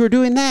long as you're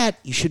doing that,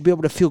 you should be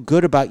able to feel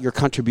good about your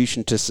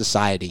contribution to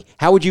society.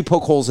 How would you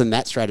poke holes in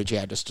that strategy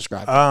I just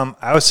described?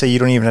 I would say you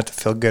don't even have to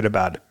feel good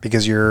about it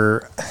because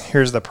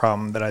here's the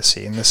problem that I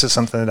see, and this is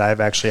something that I've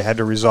actually had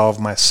to resolve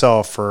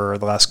myself for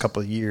the last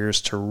couple of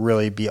years to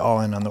really be all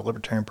in on the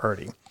Libertarian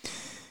Party.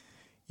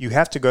 You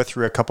have to go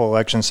through a couple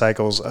election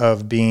cycles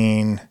of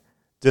being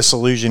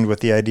disillusioned with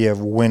the idea of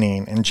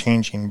winning and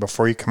changing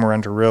before you come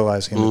around to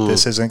realizing that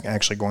this isn't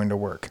actually going to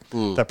work.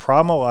 The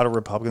problem a lot of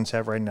Republicans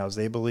have right now is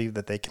they believe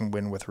that they can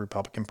win with the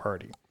Republican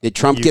Party. If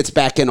Trump gets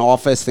back in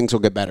office, things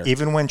will get better.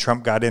 Even when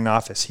Trump got in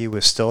office, he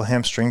was still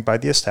hamstringed by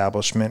the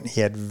establishment.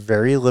 He had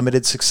very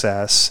limited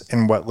success,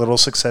 and what little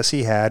success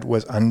he had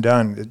was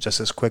undone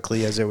just as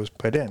quickly as it was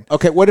put in.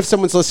 Okay, what if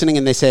someone's listening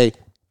and they say,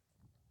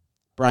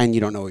 Brian,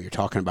 you don't know what you're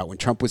talking about. When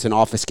Trump was in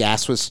office,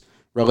 gas was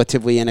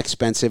relatively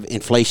inexpensive.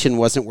 Inflation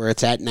wasn't where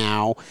it's at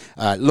now.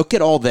 Look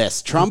at all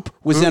this. Trump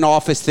was in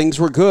office.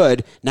 Things were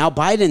good. Now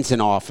Biden's in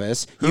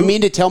office. You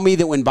mean to tell me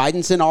that when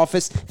Biden's in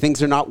office,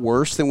 things are not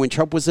worse than when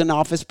Trump was in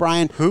office,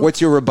 Brian? What's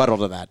your rebuttal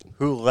to that?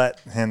 Who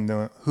let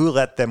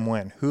them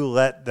win? Who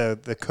let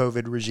the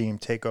COVID regime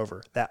take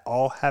over? That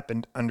all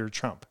happened under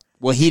Trump.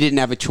 Well, he didn't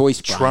have a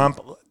choice, Brian.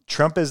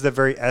 Trump is the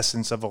very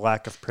essence of a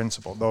lack of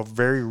principle. The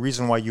very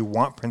reason why you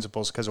want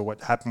principles because of what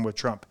happened with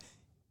Trump.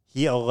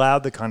 He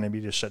allowed the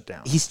economy to shut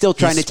down. He's still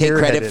trying to take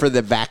credit for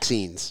the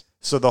vaccines.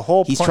 So the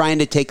whole he's trying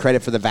to take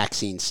credit for the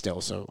vaccines still.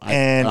 So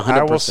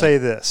I will say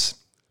this: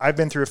 I've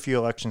been through a few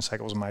election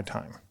cycles in my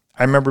time.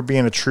 I remember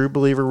being a true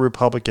believer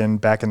Republican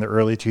back in the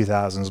early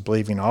 2000s,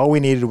 believing all we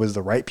needed was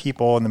the right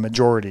people and the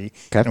majority,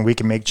 and we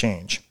can make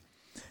change.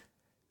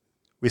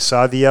 We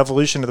saw the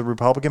evolution of the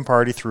Republican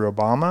Party through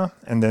Obama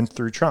and then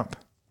through Trump.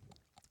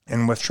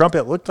 And with Trump,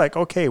 it looked like,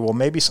 okay, well,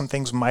 maybe some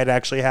things might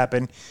actually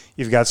happen.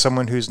 You've got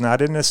someone who's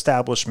not an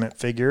establishment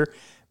figure.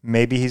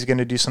 Maybe he's going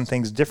to do some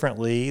things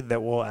differently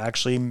that will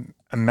actually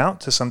amount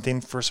to something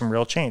for some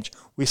real change.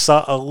 We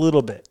saw a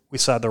little bit. We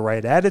saw the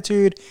right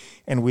attitude,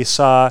 and we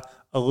saw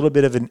a little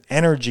bit of an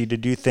energy to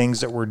do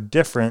things that were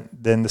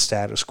different than the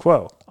status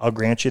quo. I'll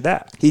grant you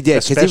that. He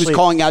did, because he was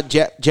calling out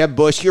Jeb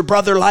Bush, your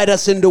brother lied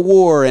us into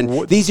war,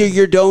 and these are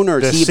your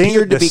donors. He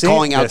appeared to be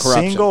calling out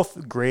corruption. The single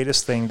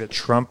greatest thing that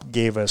Trump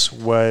gave us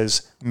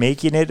was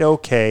making it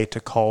okay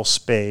to call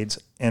spades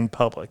in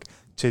public,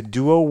 to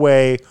do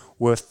away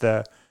with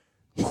the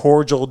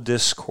cordial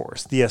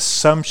discourse, the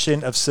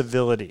assumption of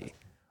civility.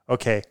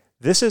 Okay,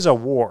 this is a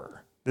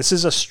war. This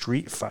is a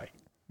street fight.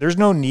 There's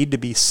no need to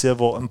be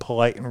civil and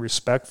polite and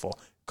respectful.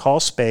 Call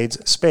spades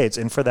spades,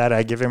 and for that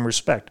I give him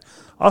respect.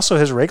 Also,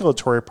 his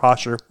regulatory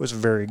posture was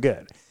very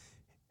good.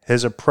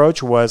 His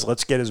approach was,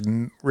 let's get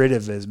rid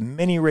of as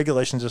many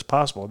regulations as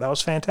possible. That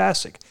was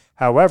fantastic.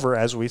 However,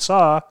 as we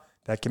saw,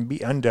 that can be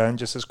undone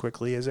just as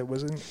quickly as it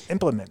was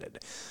implemented.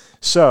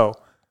 So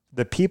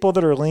the people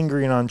that are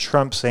lingering on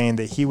Trump saying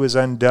that he was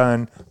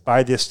undone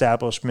by the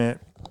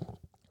establishment,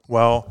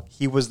 well,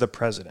 he was the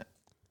president.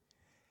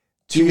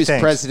 He was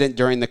president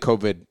during the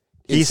COVID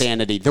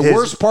insanity. The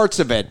worst parts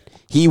of it,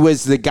 he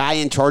was the guy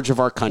in charge of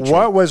our country.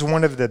 What was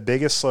one of the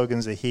biggest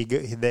slogans that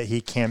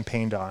he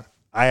campaigned on?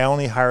 I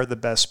only hire the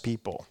best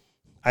people.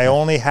 I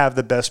only have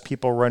the best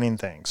people running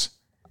things.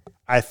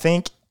 I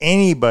think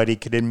anybody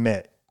could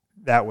admit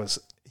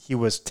he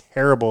was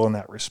terrible in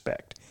that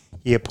respect.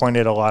 He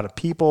appointed a lot of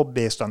people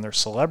based on their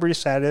celebrity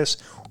status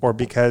or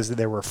because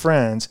they were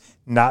friends,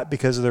 not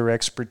because of their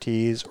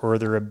expertise or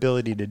their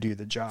ability to do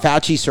the job.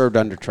 Fauci served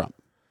under Trump.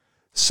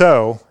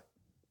 So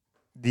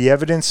the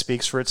evidence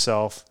speaks for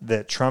itself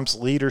that Trump's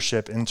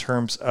leadership in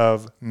terms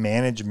of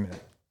management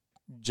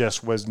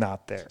just was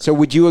not there. So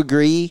would you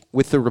agree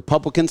with the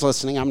Republicans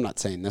listening? I'm not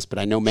saying this, but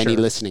I know many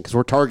listening because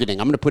we're targeting.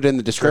 I'm going to put it in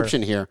the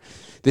description here.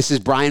 This is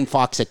Brian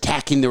Fox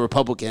attacking the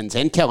Republicans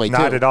and Kelly, too.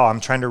 Not at all.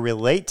 I'm trying to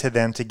relate to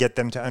them to get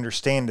them to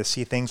understand, to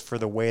see things for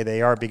the way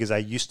they are, because I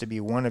used to be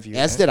one of you.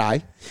 As did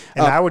I.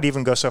 And I would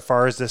even go so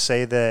far as to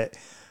say that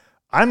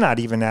I'm not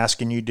even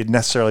asking you to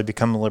necessarily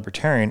become a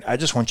libertarian. I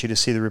just want you to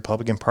see the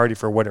Republican Party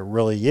for what it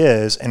really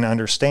is and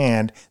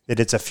understand that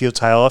it's a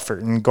futile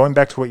effort. And going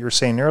back to what you were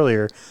saying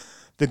earlier,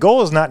 the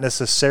goal is not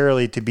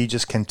necessarily to be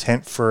just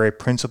content for a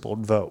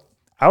principled vote.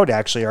 I would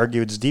actually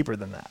argue it's deeper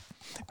than that.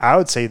 I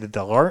would say that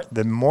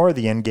the more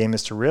the end game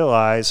is to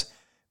realize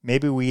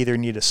maybe we either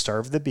need to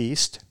starve the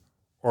beast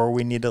or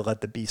we need to let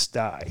the beast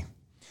die.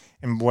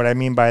 And what I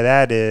mean by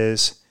that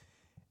is,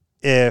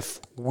 if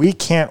we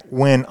can't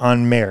win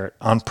on merit,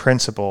 on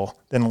principle,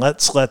 then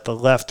let's let the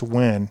left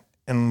win,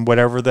 and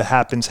whatever that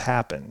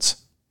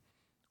happens.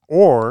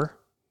 Or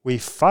we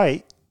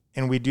fight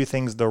and we do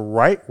things the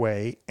right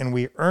way and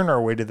we earn our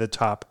way to the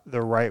top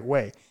the right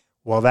way.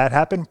 Will that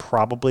happen?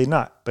 Probably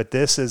not. But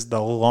this is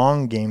the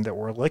long game that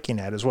we're looking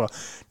at as well.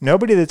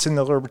 Nobody that's in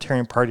the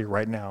Libertarian Party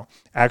right now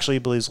actually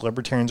believes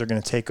libertarians are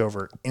going to take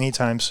over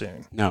anytime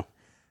soon. No.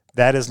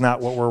 That is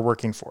not what we're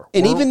working for.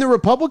 And even the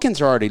Republicans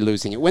are already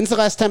losing it. When's the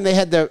last time they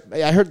had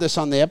I heard this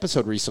on the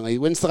episode recently.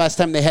 When's the last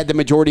time they had the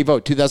majority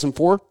vote?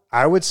 2004?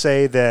 I would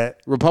say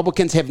that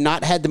Republicans have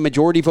not had the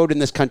majority vote in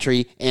this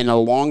country in a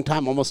long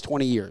time, almost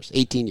 20 years,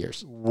 18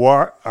 years.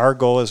 Our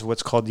goal is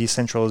what's called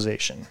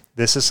decentralization.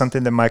 This is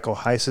something that Michael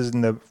Heiss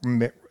and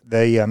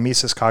the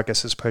Mises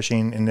Caucus is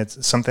pushing, and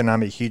it's something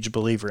I'm a huge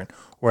believer in.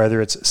 Whether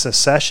it's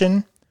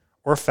secession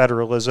or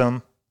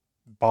federalism,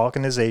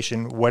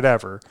 balkanization,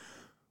 whatever,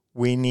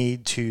 we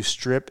need to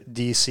strip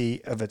D.C.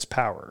 of its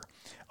power.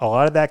 A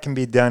lot of that can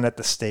be done at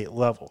the state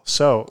level.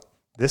 So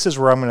this is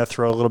where I'm going to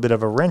throw a little bit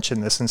of a wrench in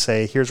this and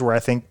say, here's where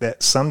I think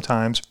that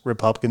sometimes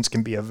Republicans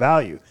can be of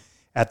value.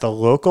 At the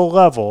local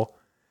level,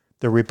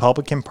 the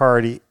Republican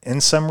Party,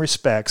 in some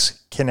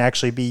respects, can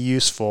actually be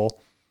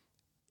useful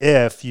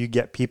if you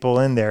get people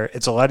in there.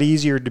 It's a lot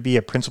easier to be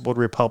a principled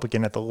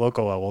Republican at the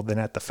local level than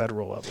at the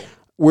federal level.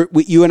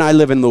 You and I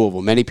live in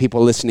Louisville. Many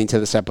people listening to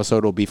this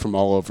episode will be from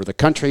all over the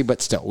country,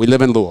 but still, we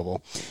live in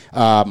Louisville.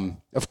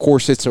 Of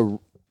course, it's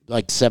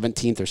like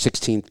 17th or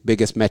 16th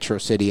biggest metro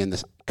city in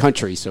the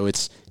country, so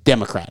it's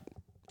Democrat.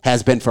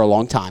 Has been for a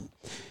long time.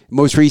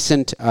 Most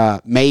recent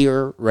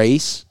mayor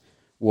race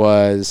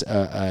was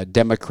a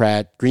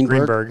Democrat,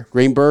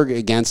 Greenberg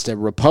against a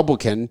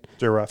Republican,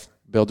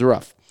 Bill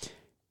DeRuff.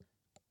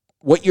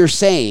 What you're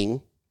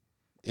saying,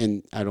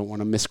 and I don't want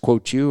to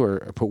misquote you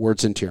or put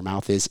words into your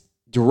mouth, is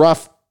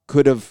DeRuff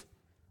could have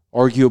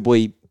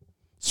arguably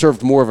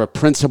served more of a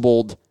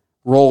principled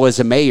role as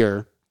a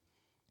mayor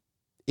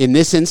in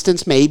this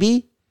instance,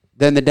 maybe,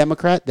 than the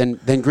Democrat, than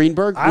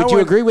Greenberg. Would you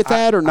agree with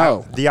that or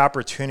no? The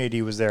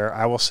opportunity was there.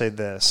 I will say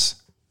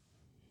this.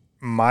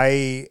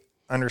 My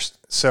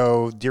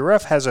So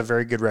DRF has a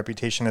very good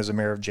reputation as a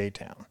mayor of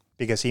J-Town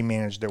because he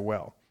managed it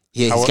well.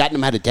 Yeah, he's gotten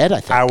him out of debt,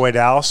 I think. I would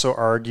also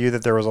argue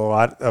that there was a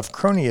lot of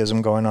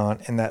cronyism going on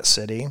in that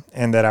city,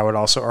 and that I would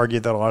also argue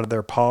that a lot of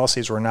their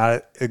policies were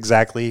not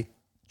exactly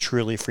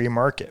truly free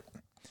market.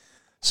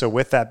 So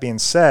with that being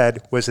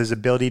said, was his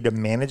ability to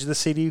manage the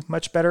city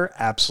much better?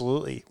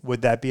 Absolutely.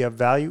 Would that be of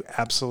value?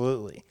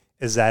 Absolutely.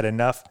 Is that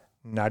enough?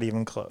 Not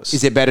even close.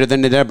 Is it better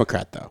than a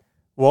Democrat, though?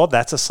 Well,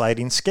 that's a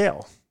sliding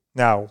scale.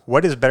 Now,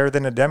 what is better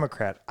than a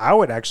Democrat? I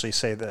would actually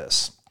say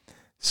this.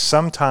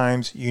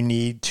 Sometimes you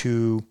need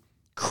to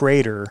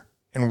crater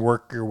and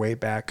work your way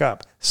back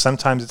up.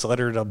 Sometimes it's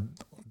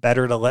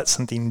better to let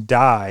something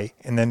die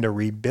and then to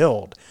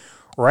rebuild.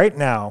 Right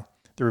now,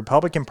 the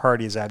Republican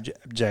Party is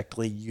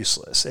abjectly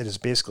useless. It is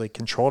basically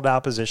controlled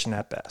opposition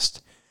at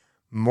best.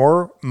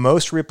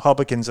 Most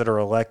Republicans that are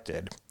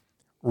elected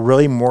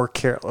really more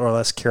care or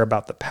less care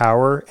about the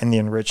power and the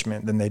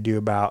enrichment than they do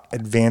about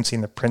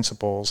advancing the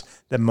principles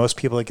that most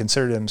people that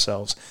consider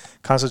themselves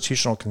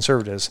constitutional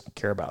conservatives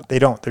care about. They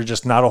don't. There's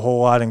just not a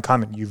whole lot in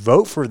common. You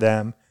vote for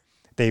them.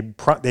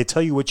 They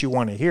tell you what you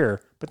want to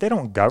hear, but they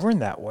don't govern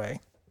that way.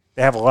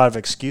 They have a lot of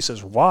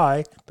excuses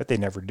why, but they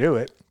never do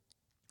it.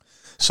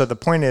 So the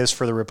point is,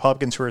 for the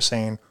Republicans who are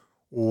saying,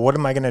 what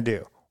am I going to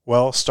do?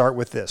 Well, start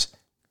with this.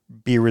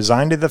 Be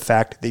resigned to the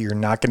fact that you're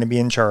not going to be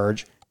in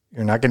charge.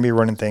 You're not going to be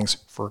running things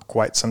for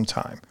quite some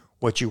time.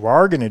 What you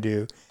are going to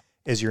do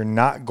is you're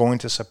not going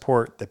to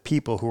support the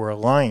people who are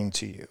lying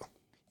to you.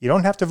 You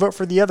don't have to vote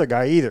for the other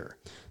guy either.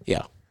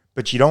 Yeah.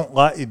 But you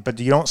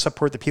don't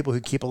support the people who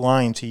keep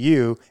lying to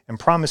you and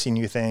promising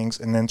you things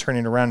and then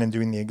turning around and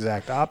doing the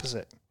exact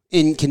opposite.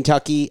 In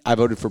Kentucky, I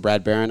voted for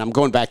Brad Barron. I'm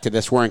going back to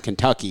this. We're in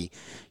Kentucky.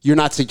 You're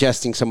not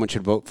suggesting someone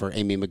should vote for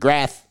Amy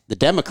McGrath, the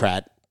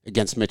Democrat,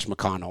 against Mitch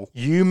McConnell.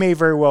 You may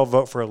very well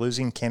vote for a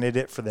losing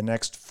candidate for the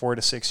next 4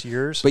 to 6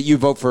 years. But you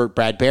vote for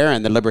Brad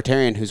Barron, the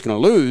libertarian, who's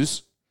going to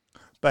lose.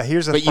 But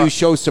here's you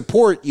show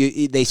support.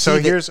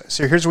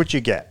 Here's what you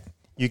get.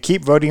 You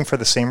keep voting for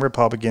the same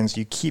Republicans.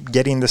 You keep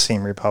getting the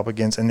same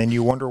Republicans, and then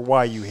you wonder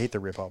why you hate the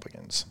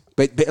Republicans.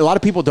 But a lot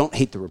of people don't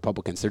hate the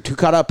Republicans. They're too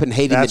caught up in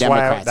hating the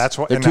Democrats.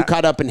 They're too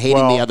caught up in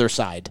hating the other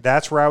side.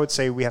 That's where I would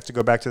say we have to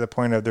go back to the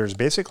point of there's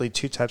basically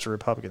two types of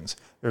Republicans.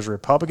 There's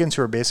Republicans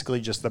who are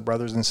basically just the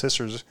brothers and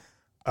sisters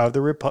of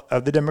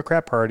the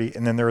Democrat Party,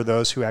 and then there are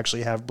those who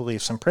actually have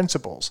beliefs and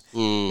principles.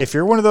 If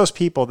you're one of those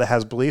people that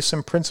has beliefs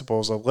and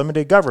principles of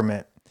limited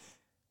government,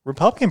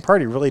 Republican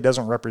Party really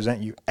doesn't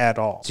represent you at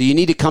all. So you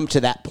need to come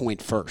to that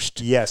point first.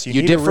 Yes.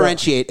 You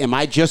differentiate, am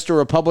I just a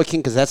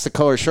Republican because that's the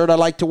color shirt I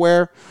like to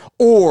wear?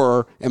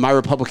 Or am I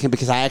Republican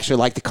because I actually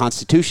like the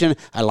Constitution,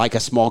 I like a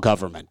small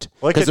government?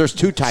 Because there's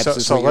two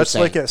types. So let's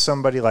look at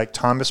somebody like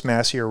Thomas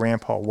Massie or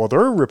Rand Paul. Well,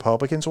 they're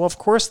Republicans. Well, of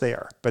course they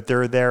are. But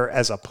they're there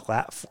as a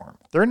platform.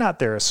 They're not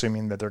there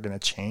assuming that they're going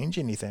to change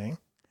anything.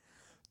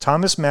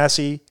 Thomas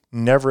Massie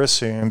never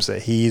assumes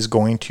that he's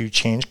going to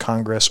change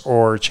Congress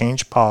or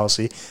change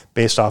policy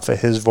based off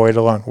of his vote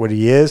alone. What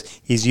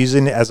he's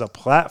using it as a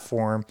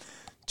platform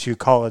to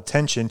call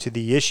attention to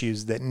the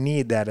issues that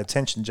need that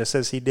attention, just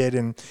as he did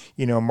in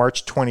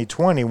March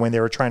 2020 when they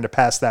were trying to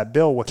pass that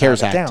bill without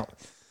CARES a doubt.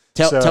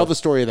 Tell the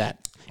story of that.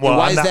 Well,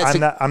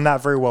 I'm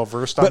not very well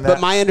versed on that. But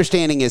my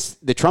understanding is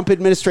the Trump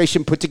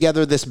administration put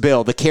together this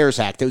bill, the CARES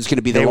Act. It was going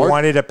to be they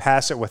wanted to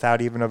pass it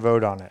without even a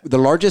vote on it. The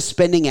largest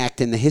spending act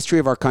in the history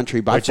of our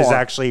country by far. Which is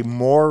actually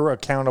more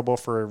accountable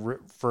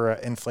for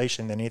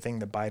inflation than anything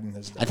that Biden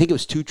has done. I think it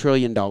was $2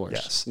 trillion.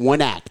 Yes.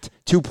 One act.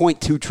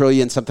 $2.2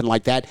 trillion, something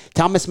like that.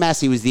 Thomas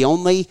Massie was the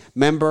only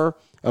member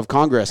of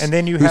Congress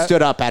who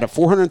stood up out of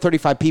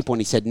 435 people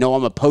and he said, no,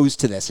 I'm opposed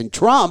to this. And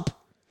Trump,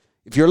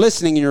 if you're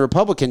listening and you're a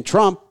Republican,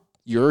 Trump,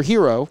 you're a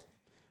hero.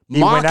 He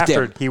mocked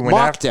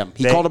him.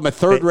 He called him a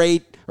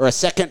third-rate or a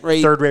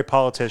second-rate. Third-rate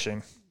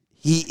politician.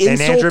 He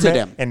insulted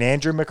him. And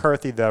Andrew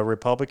McCarthy, the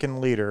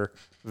Republican leader,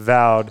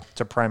 vowed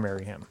to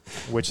primary him,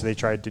 which they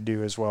tried to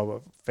do as well,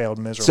 but failed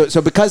miserably.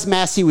 So because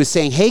Massie was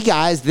saying, hey,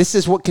 guys, this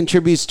is what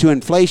contributes to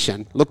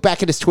inflation. Look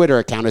back at his Twitter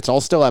account. It's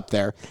all still up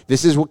there.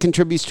 This is what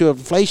contributes to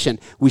inflation.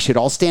 We should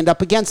all stand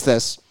up against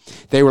this.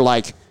 They were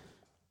like,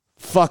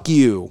 fuck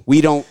you. We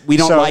don't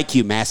like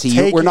you,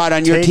 Massie. We're not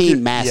on your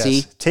team, Massie.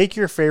 Yes. Take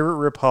your favorite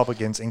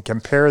Republicans and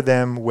compare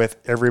them with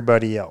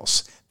everybody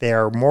else. They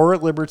are more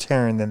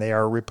libertarian than they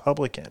are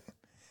Republican.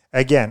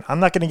 Again, I'm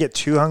not going to get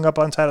too hung up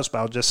on titles, but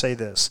I'll just say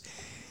this.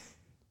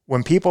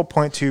 When people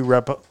point to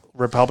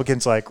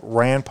Republicans like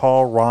Rand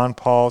Paul, Ron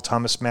Paul,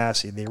 Thomas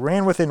Massie, they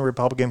ran within the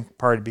Republican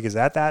Party because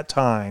at that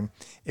time,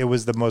 it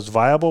was the most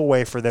viable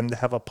way for them to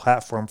have a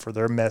platform for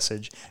their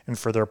message and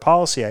for their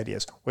policy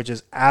ideas, which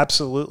is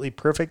absolutely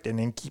perfect and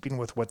in keeping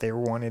with what they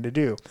were wanting to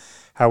do.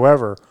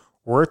 However,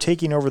 we have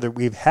taken over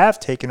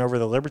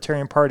the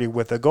Libertarian Party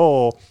with the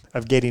goal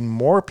of getting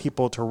more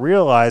people to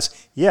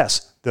realize,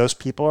 yes, those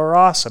people are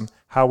awesome.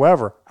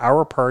 However,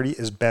 our party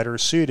is better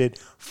suited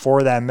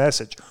for that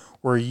message.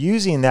 We're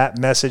using that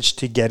message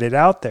to get it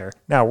out there.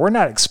 Now, we're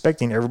not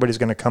expecting everybody's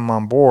going to come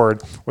on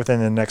board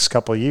within the next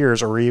couple of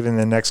years or even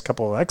the next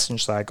couple of election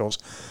cycles.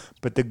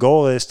 But the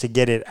goal is to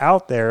get it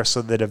out there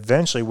so that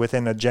eventually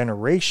within a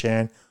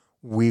generation,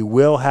 we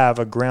will have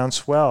a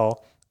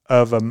groundswell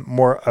of a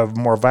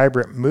more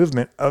vibrant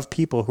movement of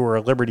people who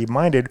are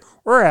liberty-minded,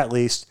 or at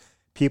least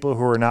people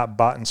who are not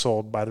bought and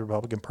sold by the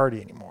Republican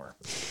Party anymore.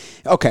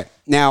 Okay.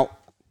 Now,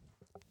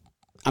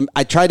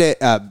 I try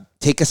to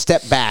take a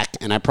step back,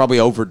 and I probably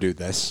overdo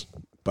this,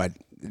 but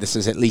this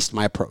is at least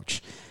my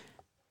approach.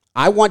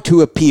 I want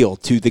to appeal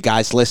to the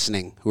guys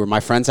listening who are my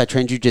friends I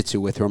train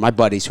jiu-jitsu with, who are my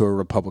buddies who are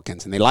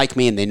Republicans, and they like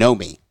me and they know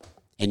me,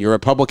 and you're a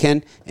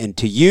Republican, and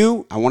to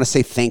you, I want to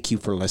say thank you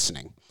for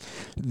listening.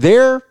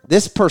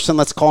 This person,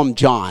 let's call him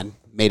John,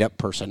 made-up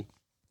person,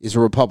 is a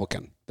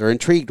Republican. They're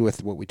intrigued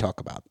with what we talk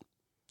about.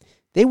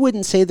 They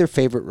wouldn't say their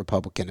favorite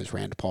Republican is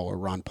Rand Paul or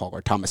Ron Paul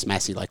or Thomas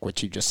Massey, like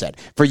what you just said.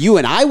 For you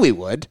and I, we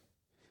would.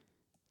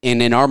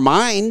 And in our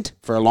mind,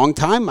 for a long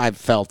time, I've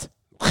felt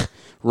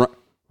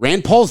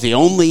Rand Paul's the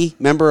only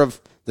member of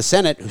the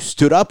Senate who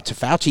stood up to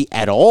Fauci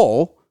at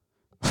all.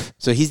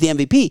 So he's the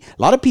MVP.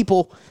 A lot of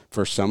people,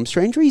 for some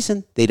strange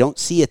reason, they don't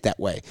see it that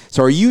way.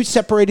 So are you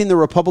separating the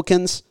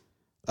Republicans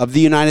of the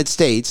United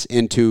States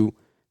into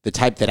the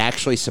type that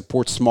actually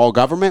supports small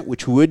government,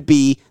 which would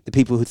be the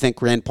people who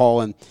think Rand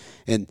Paul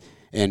and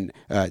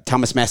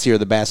Thomas Massey are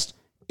the best,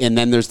 and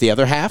then there's the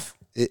other half?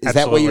 Is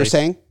Absolutely. that what you're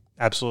saying?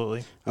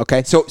 Absolutely.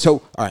 Okay, so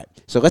all right.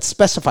 So let's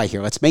specify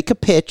here. Let's make a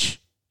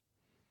pitch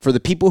for the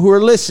people who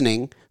are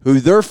listening, who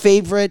their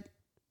favorite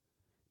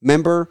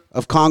member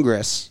of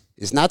Congress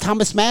is not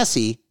Thomas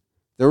Massey,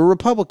 they're a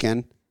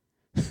Republican,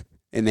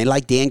 and they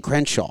like Dan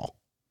Crenshaw.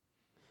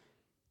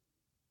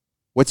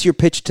 What's your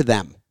pitch to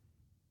them?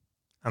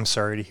 I'm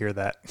sorry to hear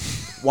that.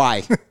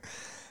 Why?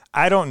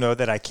 I don't know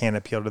that I can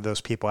appeal to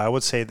those people. I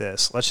would say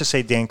this. Let's just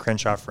say Dan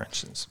Crenshaw, for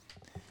instance.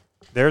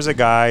 There's a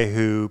guy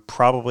who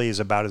probably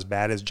is about as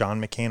bad as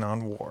John McCain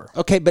on war.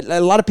 Okay, but a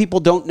lot of people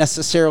don't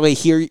necessarily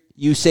hear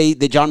you say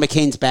that John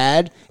McCain's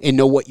bad and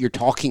know what you're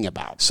talking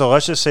about. So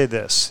let's just say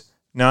this.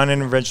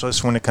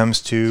 Non-interventionist when it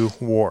comes to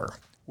war.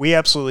 We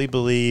absolutely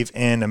believe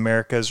in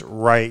America's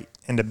right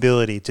and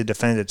ability to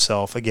defend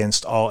itself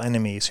against all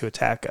enemies who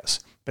attack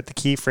us. But the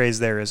key phrase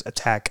there is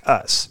attack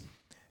us,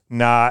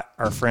 not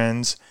our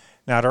friends,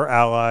 not our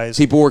allies.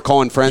 People were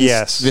calling friends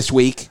this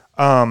week.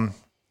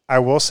 I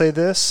will say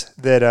this,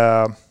 that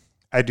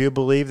I do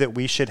believe that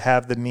we should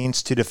have the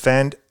means to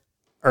defend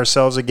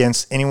ourselves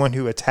against anyone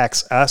who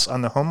attacks us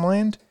on the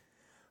homeland,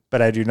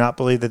 but I do not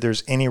believe that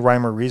there's any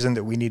rhyme or reason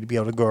that we need to be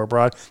able to go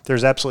abroad.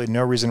 There's absolutely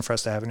no reason for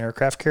us to have an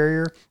aircraft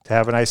carrier, to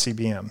have an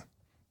ICBM.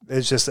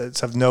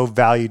 It's of no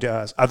value to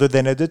us. Other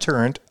than a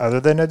deterrent,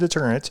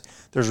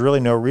 there's really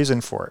no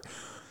reason for it.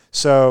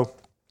 So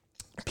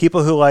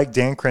people who like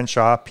Dan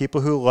Crenshaw,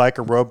 people who like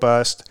a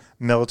robust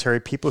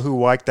military, people who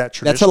like that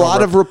traditional... That's a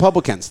lot of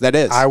Republicans, that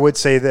is. I would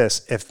say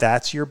this. If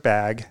that's your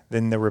bag,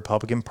 then the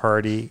Republican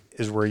Party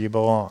is where you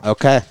belong.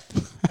 Okay.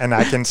 And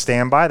I can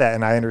stand by that,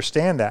 and I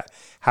understand that.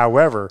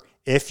 However,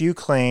 if you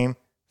claim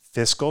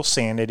fiscal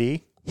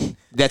sanity...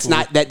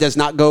 That does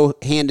not go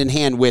hand in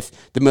hand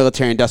with the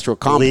military-industrial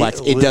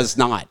complex. It does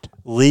not.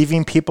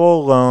 Leaving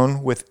people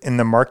alone in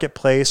the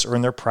marketplace or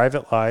in their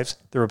private lives,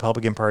 the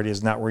Republican Party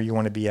is not where you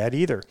want to be at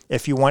either.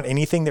 If you want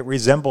anything that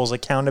resembles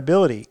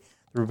accountability,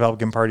 the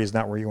Republican Party is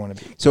not where you want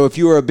to be. So if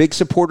you are a big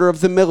supporter of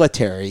the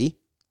military,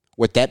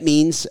 what that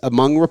means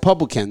among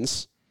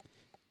Republicans,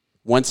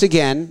 once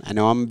again, I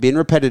know I'm being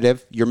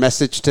repetitive, your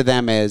message to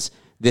them is,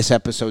 this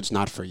episode's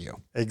not for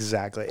you.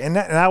 Exactly. And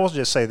I will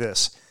just say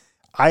this.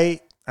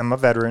 I'm a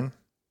veteran.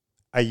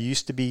 I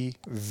used to be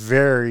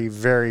very,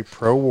 very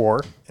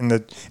pro-war in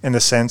the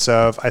sense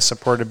of I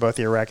supported both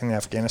the Iraq and the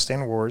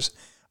Afghanistan wars.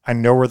 I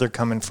know where they're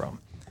coming from.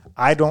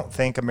 I don't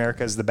think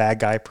America is the bad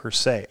guy per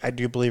se. I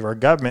do believe our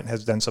government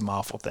has done some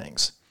awful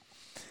things.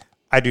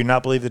 I do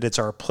not believe that it's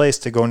our place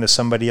to go into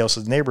somebody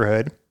else's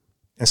neighborhood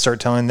and start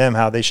telling them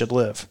how they should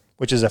live,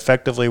 which is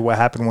effectively what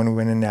happened when we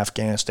went into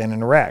Afghanistan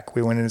and Iraq.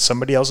 We went into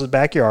somebody else's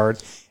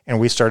backyard and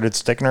we started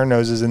sticking our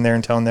noses in there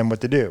and telling them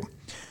what to do.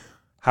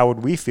 How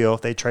would we feel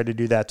if they tried to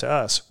do that to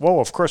us?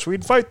 Well, of course,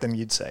 we'd fight them,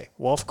 you'd say.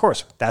 Well, of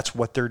course, that's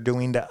what they're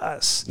doing to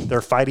us.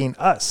 They're fighting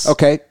us.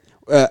 Okay,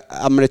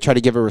 I'm going to try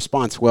to give a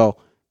response. Well,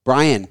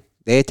 Brian,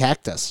 they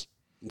attacked us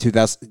in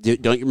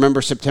 2000. Don't you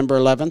remember September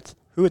 11th?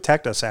 Who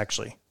attacked us,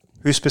 actually?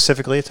 Who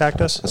specifically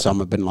attacked us?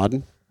 Osama bin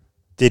Laden.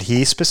 Did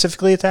he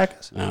specifically attack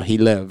us? No, he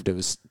lived. It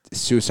was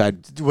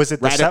suicide. Was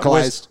it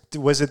radicalized?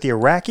 Was it the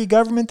Iraqi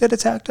government that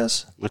attacked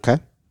us? Okay.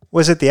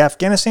 Was it the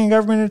Afghanistan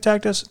government that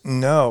attacked us?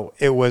 No,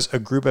 it was a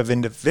group of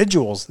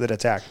individuals that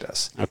attacked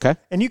us. Okay.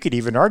 And you could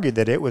even argue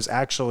that it was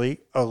actually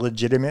a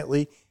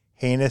legitimately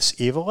heinous,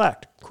 evil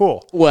act.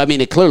 Cool. Well, I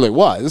mean, it clearly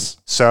was.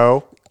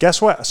 So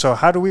guess what? So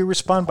how do we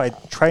respond by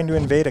trying to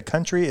invade a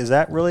country? Is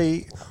that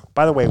really...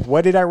 By the way,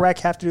 what did Iraq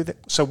have to do?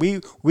 So we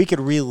could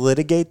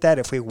relitigate that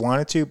if we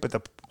wanted to, but the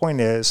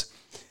point is,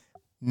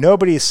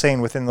 nobody is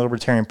saying within the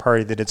Libertarian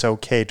Party that it's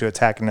okay to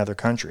attack another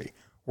country.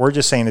 We're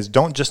just saying is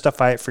don't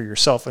justify it for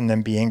yourself and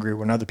then be angry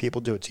when other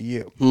people do it to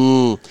you.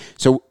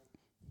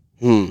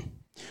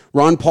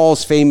 Ron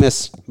Paul's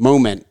famous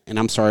moment, and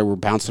I'm sorry we're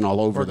bouncing all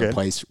over the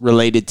place,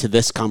 related to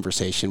this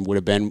conversation would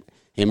have been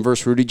him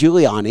versus Rudy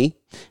Giuliani.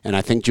 And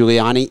I think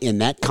Giuliani, in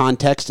that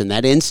context, in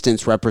that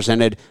instance,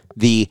 represented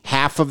the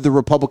half of the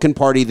Republican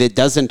Party that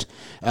doesn't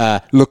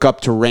look up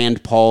to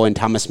Rand Paul and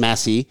Thomas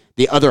Massie,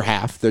 the other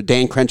half, the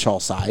Dan Crenshaw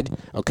side,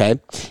 okay?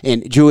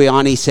 And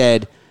Giuliani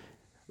said,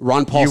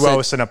 Ron Paul said, you owe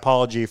us an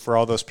apology for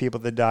all those people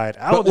that died.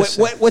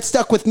 What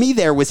stuck with me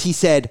there was he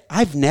said,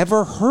 I've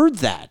never heard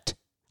that.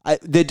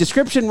 The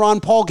description Ron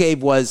Paul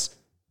gave was,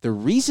 the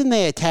reason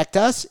they attacked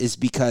us is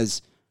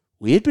because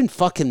we had been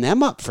fucking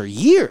them up for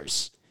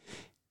years.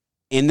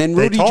 And then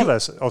Rudy told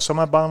us.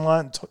 Osama bin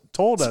Laden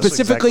told us.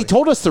 Specifically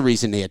told us the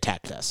reason they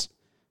attacked us.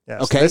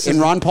 Yes, okay? And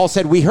Ron Paul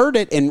said, we heard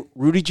it. And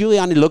Rudy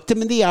Giuliani looked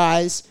him in the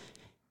eyes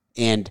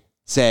and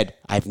said,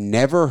 I've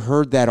never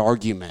heard that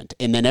argument.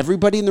 And then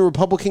everybody in the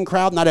Republican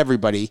crowd, not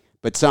everybody,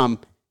 but some,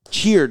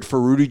 cheered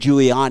for Rudy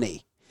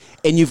Giuliani.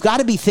 And you've got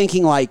to be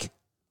thinking like,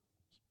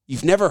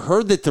 you've never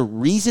heard that the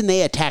reason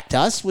they attacked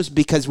us was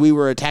because we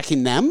were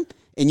attacking them?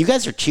 And you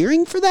guys are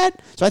cheering for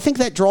that? So I think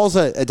that draws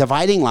a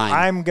dividing line.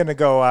 I'm going to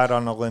go out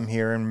on a limb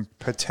here and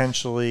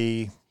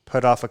potentially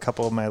put off a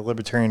couple of my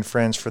libertarian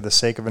friends for the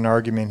sake of an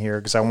argument here,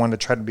 because I want to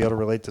try to be able to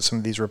relate to some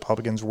of these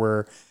Republicans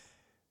where,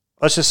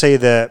 let's just say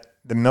that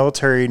the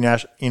military,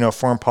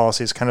 foreign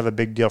policy is kind of a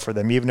big deal for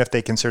them, even if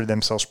they consider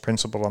themselves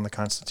principled on the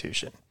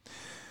Constitution.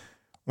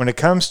 When it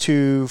comes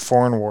to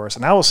foreign wars,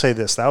 and I will say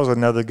this, that was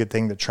another good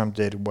thing that Trump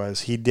did,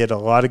 was he did a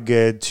lot of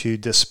good to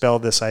dispel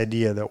this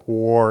idea that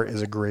war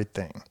is a great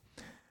thing.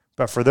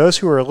 But for those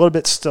who are a little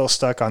bit still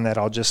stuck on that,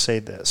 I'll just say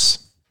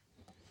this.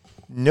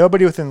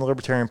 Nobody within the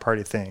Libertarian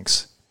Party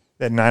thinks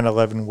that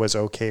 9/11 was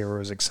okay or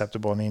was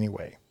acceptable in any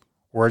way.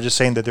 We're just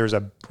saying that there's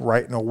a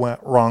right and a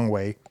wrong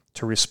way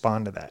to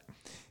respond to that.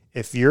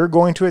 If you're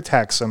going to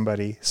attack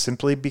somebody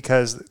simply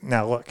because,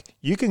 now look,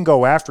 you can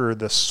go after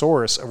the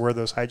source of where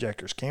those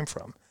hijackers came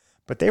from,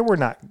 but that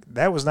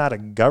was not a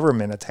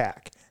government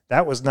attack.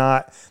 That was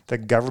not the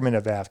government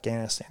of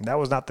Afghanistan. That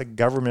was not the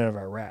government of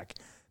Iraq.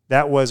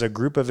 That was a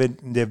group of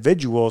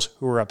individuals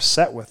who were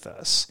upset with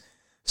us.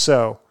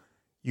 So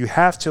you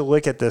have to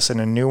look at this in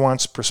a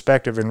nuanced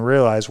perspective and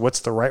realize what's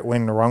the right way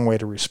and the wrong way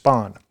to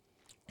respond.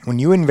 When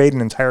you invade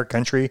an entire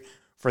country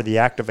for the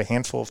act of a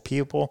handful of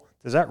people,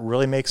 does that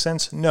really make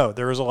sense? No,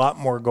 there is a lot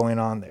more going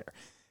on there.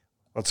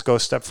 Let's go a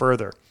step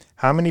further.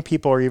 How many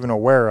people are even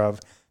aware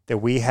of that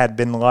we had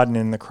bin Laden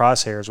in the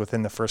crosshairs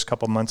within the first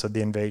couple months of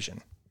the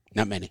invasion?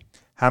 Not many.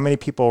 How many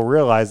people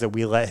realize that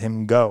we let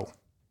him go?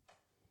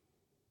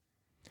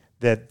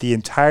 That the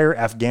entire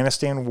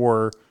Afghanistan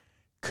war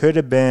could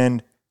have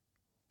been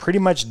pretty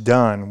much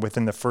done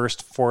within the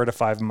first 4 to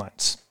 5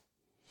 months.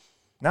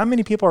 Not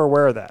many people are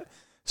aware of that.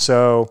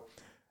 So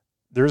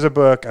there's a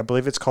book, I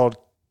believe it's called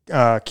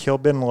Kill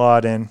Bin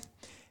Laden,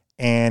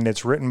 and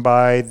it's written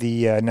by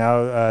the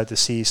now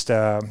deceased,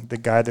 the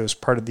guy that was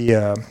part of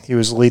he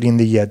was leading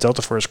the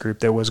Delta Force group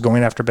that was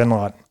going after bin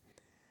Laden.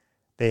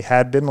 They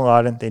had bin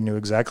Laden. They knew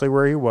exactly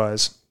where he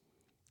was.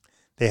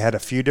 They had a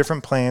few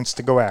different plans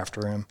to go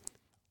after him.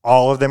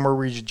 All of them were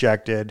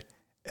rejected,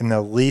 and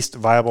the least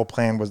viable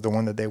plan was the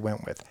one that they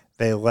went with.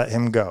 They let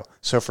him go.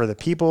 So for the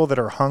people that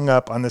are hung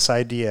up on this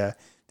idea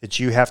that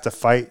you have to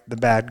fight the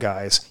bad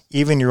guys,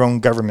 even your own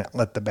government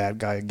let the bad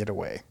guy get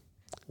away.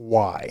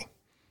 Why?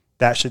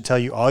 That should tell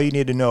you all you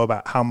need to know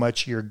about how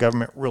much your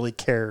government really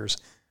cares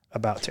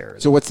about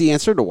terrorism. So what's the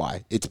answer to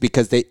why? It's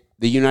because the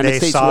United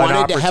States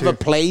wanted to have a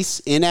place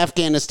in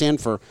Afghanistan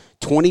for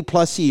 20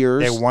 plus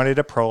years. They wanted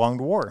a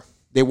prolonged war.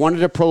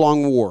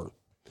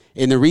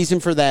 And the reason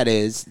for that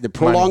is the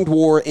prolonged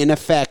war, in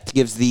effect,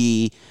 gives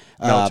the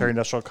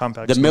military-industrial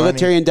complex,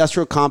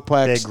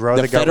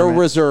 the Federal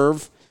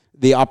Reserve,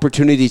 the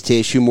opportunity to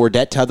issue more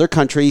debt to other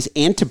countries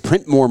and to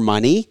print more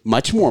money,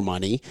 much more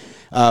money,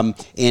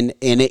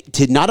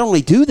 to not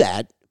only do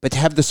that, but to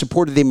have the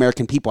support of the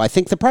American people. I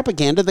think the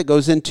propaganda that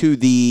goes into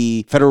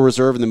the Federal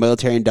Reserve and the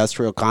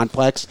military-industrial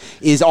complex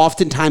is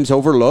oftentimes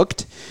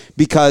overlooked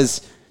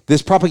because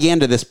this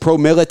propaganda, this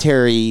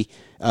pro-military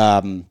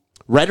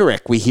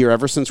rhetoric we hear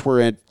ever since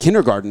we're in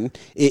kindergarten,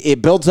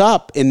 it builds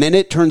up, and then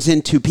it turns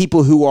into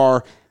people who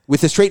are,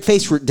 with a straight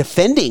face,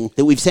 defending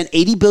that we've sent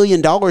 $80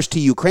 billion to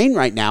Ukraine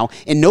right now,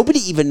 and nobody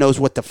even knows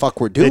what the fuck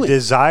we're doing. The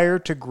desire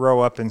to grow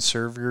up and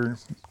serve your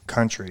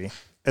country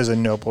is a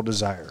noble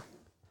desire.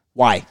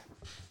 Why?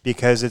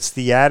 Because it's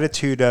the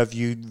attitude of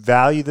you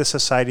value the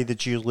society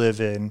that you live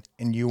in,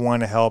 and you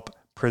want to help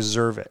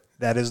preserve it.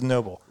 That is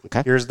noble.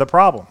 Okay. Here's the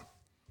problem.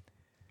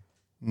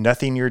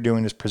 Nothing you're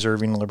doing is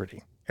preserving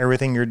liberty.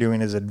 Everything you're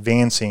doing is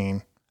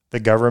advancing the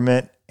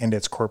government and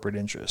its corporate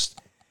interest.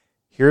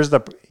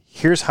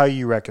 Here's how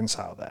you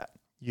reconcile that.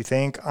 You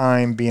think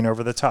I'm being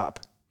over the top.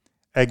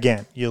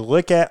 Again, you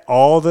look at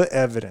all the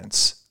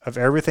evidence of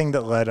everything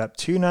that led up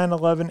to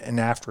 9/11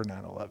 and after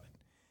 9/11,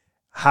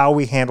 how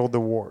we handled the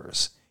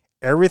wars.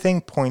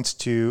 Everything points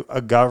to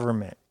a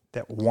government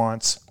that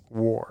wants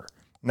war.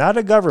 not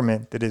a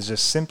government that is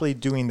just simply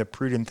doing the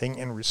prudent thing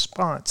in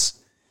response,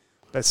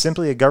 but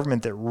simply a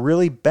government that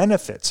really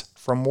benefits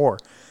from war.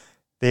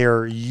 They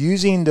are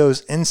using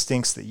those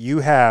instincts that you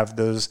have,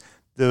 those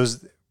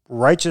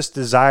righteous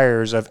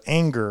desires of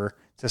anger,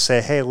 to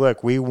say, hey,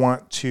 look, we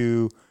want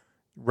to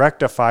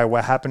rectify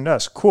what happened to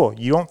us. Cool.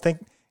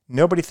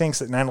 Nobody thinks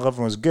that 9/11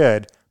 was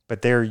good,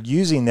 but they're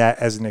using that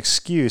as an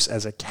excuse,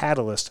 as a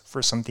catalyst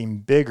for something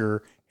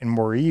bigger and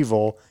more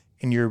evil,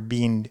 and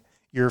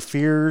your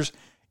fears,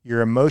 your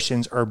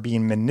emotions are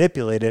being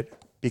manipulated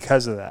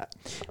because of that.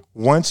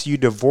 Once you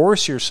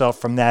divorce yourself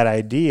from that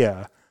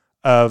idea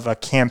of a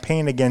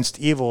campaign against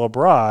evil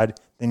abroad,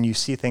 then you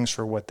see things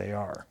for what they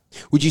are.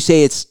 Would you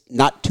say it's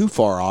not too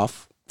far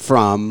off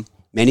from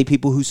many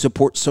people who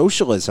support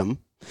socialism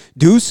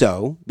do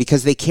so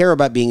because they care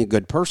about being a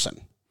good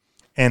person?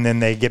 And then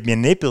they get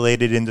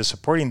manipulated into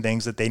supporting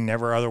things that they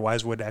never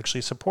otherwise would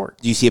actually support.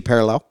 Do you see a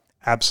parallel?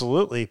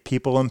 Absolutely.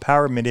 People in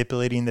power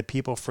manipulating the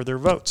people for their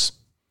votes.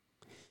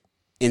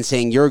 And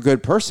saying you're a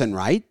good person,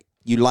 right?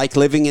 You like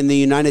living in the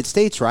United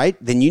States, right?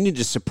 Then you need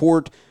to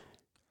support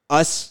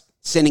us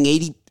sending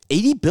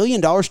 $80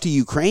 billion to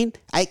Ukraine.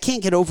 I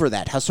can't get over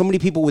that. How so many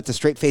people with a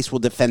straight face will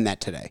defend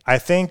that today. I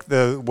think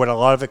what a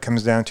lot of it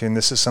comes down to, and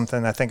this is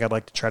something I think I'd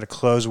like to try to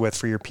close with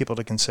for your people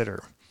to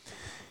consider.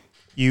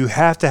 You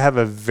have to have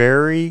a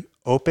very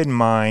open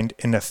mind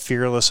and a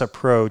fearless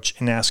approach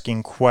in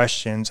asking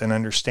questions and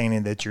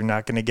understanding that you're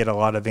not going to get a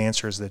lot of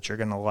answers that you're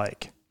going to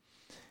like.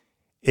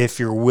 If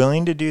you're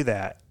willing to do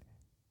that,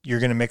 you're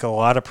going to make a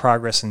lot of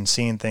progress in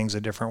seeing things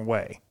a different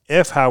way.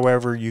 If,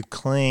 however, you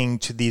cling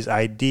to these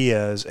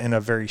ideas in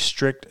a very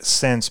strict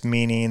sense,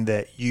 meaning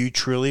that you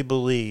truly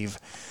believe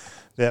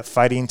that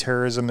fighting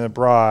terrorism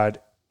abroad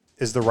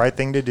is the right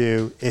thing to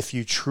do, if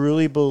you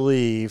truly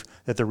believe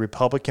that the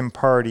Republican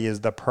Party is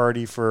the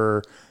party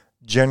for,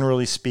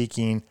 generally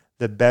speaking,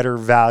 the better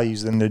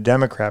values than the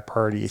Democrat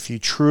Party, if you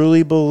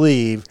truly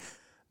believe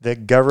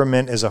that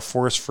government is a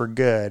force for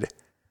good,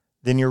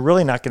 then you're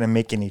really not going to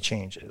make any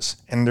changes.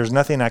 And there's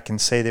nothing I can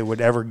say that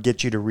would ever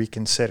get you to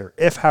reconsider.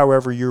 If,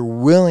 however, you're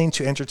willing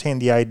to entertain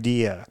the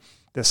idea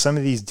that some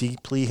of these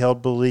deeply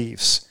held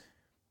beliefs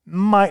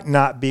might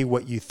not be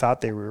what you thought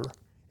they were,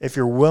 if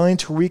you're willing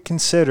to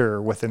reconsider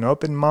with an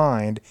open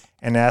mind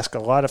and ask a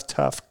lot of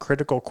tough,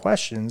 critical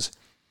questions,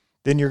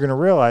 then you're going to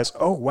realize,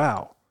 oh,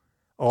 wow,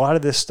 a lot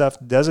of this stuff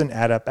doesn't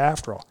add up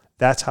after all.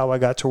 That's how I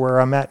got to where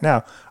I'm at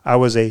now. I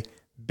was a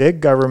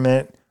big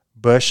government,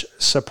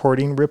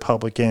 Bush-supporting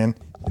Republican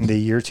in the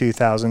year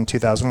 2000,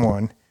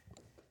 2001.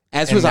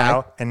 As was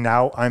I. And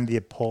now I'm the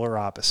polar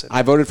opposite.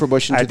 I voted for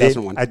Bush in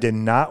 2001. I did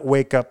not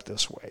wake up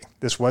this way.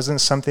 This wasn't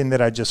something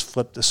that I just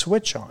flipped the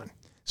switch on.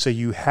 So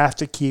you have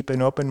to keep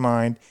an open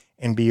mind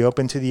and be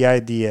open to the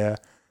idea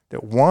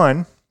that,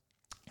 one,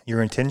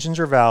 your intentions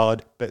are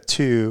valid, but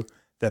two,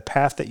 the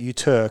path that you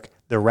took,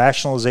 the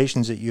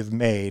rationalizations that you've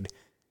made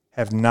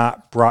have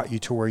not brought you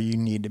to where you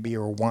need to be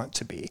or want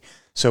to be.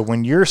 So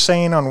when you're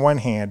saying on one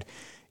hand,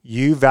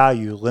 you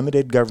value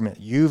limited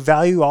government, you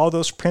value all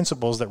those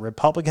principles that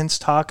Republicans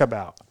talk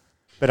about,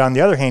 but on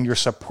the other hand, you're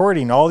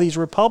supporting all these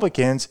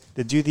Republicans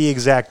that do the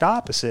exact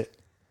opposite,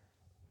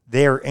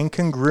 they are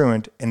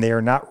incongruent and they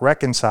are not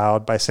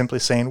reconciled by simply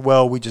saying,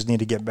 well, we just need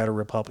to get better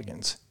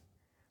Republicans.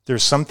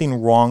 There's something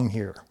wrong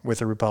here with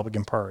the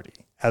Republican Party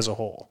as a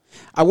whole.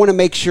 I want to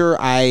make sure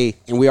and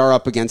we are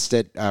up against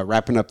it,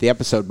 wrapping up the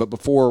episode, but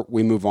before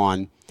we move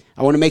on,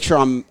 I want to make sure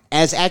I'm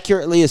as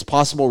accurately as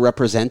possible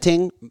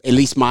representing at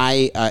least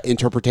my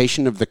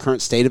interpretation of the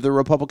current state of the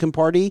Republican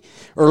Party.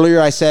 Earlier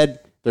I said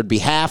there'd be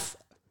half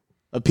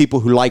of people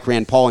who like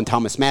Rand Paul and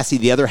Thomas Massie.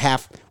 The other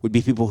half would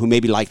be people who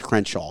maybe liked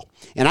Crenshaw.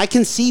 And I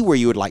can see where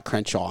you would like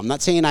Crenshaw. I'm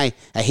not saying I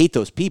hate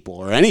those people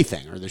or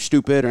anything, or they're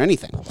stupid or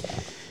anything.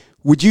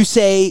 Would you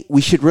say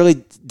we should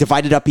really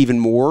divide it up even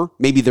more?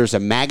 Maybe there's a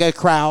MAGA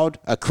crowd,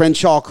 a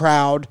Crenshaw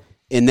crowd,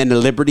 and then a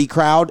Liberty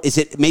crowd? Is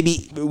it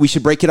maybe we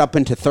should break it up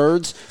into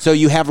thirds? So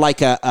you have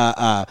like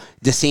a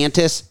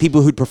DeSantis,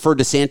 people who'd prefer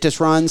DeSantis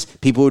runs,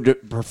 people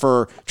who'd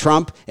prefer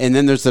Trump, and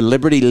then there's the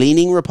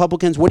Liberty-leaning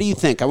Republicans. What do you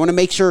think? I want to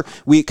make sure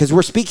because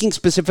we're speaking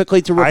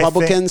specifically to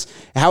Republicans.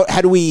 How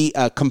do we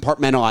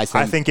compartmentalize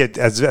them? I think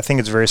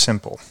it's very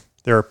simple.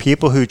 There are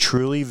people who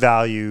truly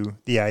value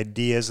the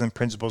ideas and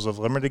principles of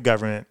limited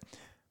government,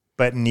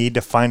 but need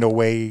to find a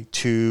way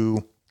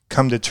to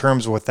come to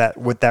terms with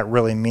what that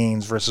really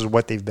means versus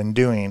what they've been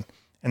doing.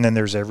 And then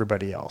there's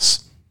everybody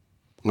else.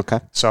 Okay.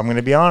 So I'm going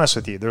to be honest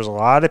with you. There's a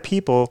lot of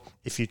people,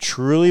 if you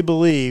truly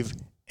believe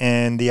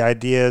in the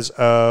ideas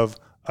of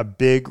a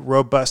big,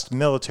 robust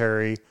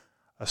military,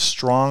 a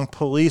strong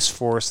police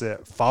force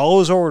that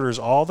follows orders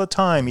all the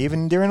time,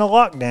 even during a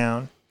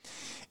lockdown,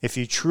 if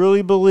you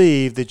truly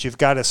believe that you've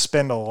got to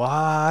spend a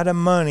lot of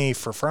money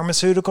for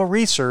pharmaceutical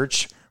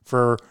research,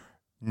 for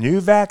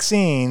new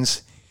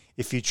vaccines,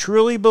 if you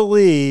truly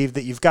believe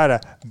that you've got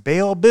to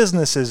bail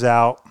businesses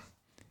out,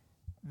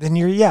 then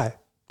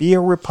be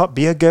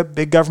a good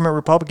big government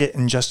Republican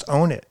and just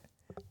own it.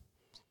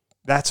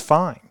 That's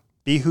fine.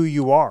 Be who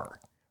you are.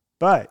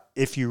 But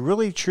if you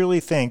really truly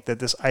think that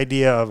this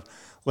idea of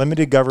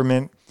limited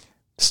government,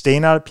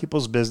 staying out of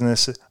people's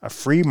business, a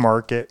free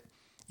market,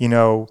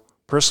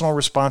 personal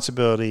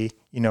responsibility,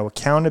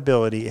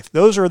 accountability, if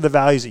those are the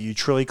values that you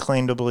truly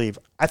claim to believe,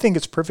 I think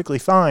it's perfectly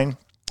fine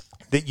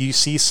that you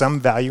see some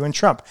value in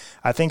Trump.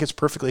 I think it's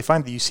perfectly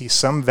fine that you see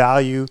some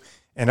value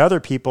in other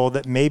people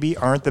that maybe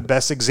aren't the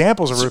best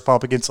examples of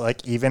Republicans,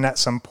 like even at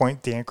some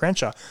point Dan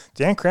Crenshaw.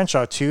 Dan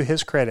Crenshaw, to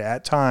his credit,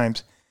 at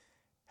times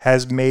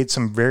has made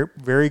some very,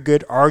 very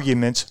good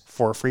arguments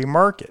for free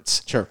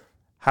markets. Sure.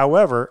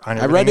 However, on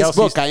I read his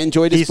book. I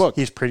enjoyed his book.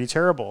 He's pretty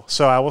terrible.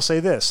 So I will say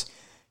this.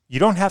 You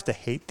don't have to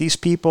hate these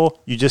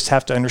people. You just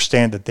have to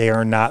understand that they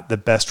are not the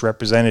best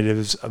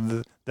representatives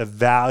of the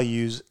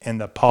values and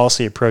the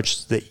policy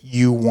approaches that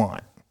you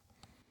want.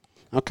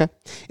 Okay.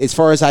 As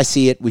far as I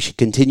see it, we should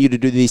continue to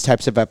do these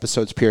types of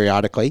episodes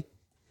periodically.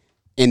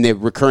 And the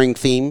recurring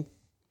theme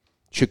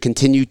should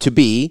continue to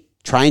be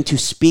trying to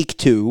speak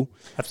to...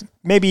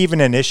 Maybe even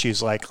in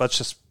issues like, let's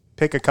just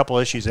pick a couple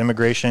issues,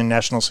 immigration,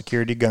 national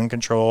security, gun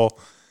control.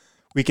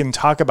 We can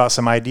talk about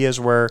some ideas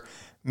where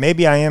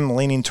maybe I am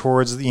leaning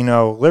towards,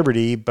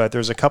 liberty, but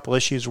there's a couple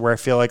issues where I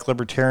feel like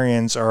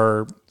libertarians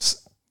are,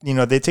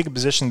 they take a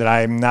position that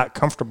I'm not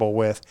comfortable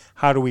with.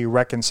 How do we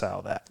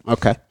reconcile that?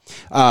 Okay.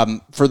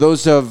 For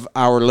those of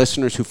our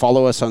listeners who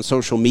follow us on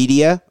social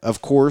media,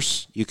 of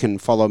course, you can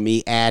follow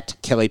me at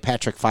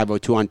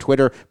KellyPatrick502 on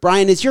Twitter.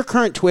 Brian, is your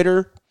current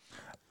Twitter?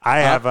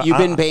 I have. You've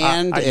been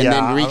banned and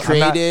then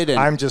recreated.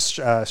 I'm just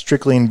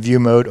strictly in view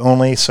mode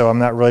only, so I'm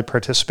not really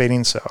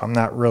participating. So I'm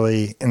not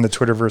really in the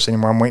Twitterverse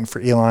anymore. I'm waiting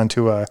for Elon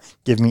to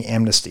give me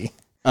amnesty.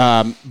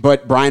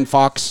 But Brian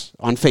Fox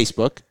on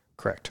Facebook.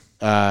 Correct.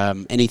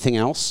 Anything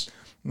else?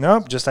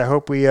 Nope. Just I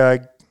hope we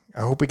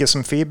get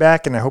some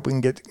feedback, and I hope we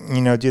can get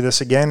do this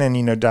again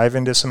and dive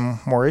into some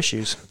more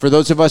issues. For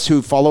those of us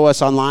who follow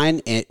us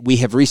online, we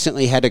have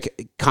recently had a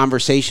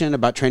conversation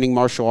about training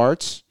martial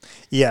arts.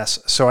 Yes.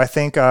 So I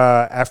think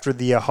after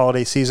the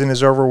holiday season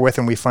is over with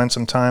and we find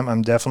some time,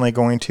 I'm definitely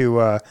going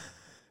to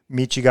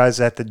meet you guys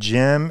at the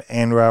gym,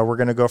 and we're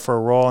going to go for a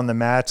roll on the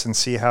mats and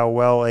see how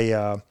well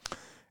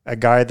a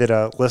guy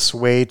that lifts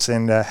weights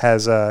and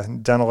has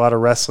done a lot of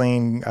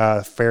wrestling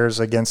fares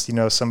against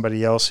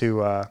somebody else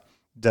who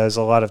does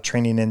a lot of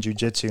training in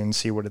jiu-jitsu, and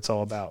see what it's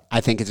all about.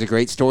 I think it's a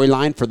great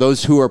storyline. For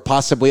those who are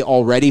possibly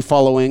already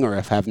following, or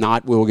if have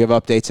not, we will give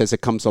updates as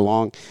it comes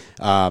along.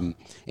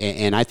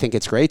 And I think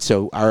it's great.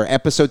 So our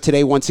episode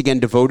today, once again,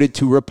 devoted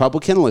to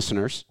Republican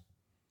listeners,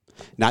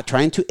 not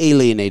trying to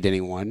alienate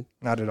anyone.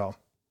 Not at all.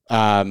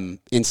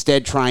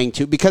 Instead trying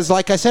to, because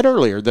like I said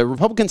earlier, the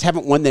Republicans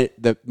haven't won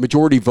the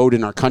majority vote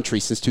in our country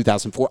since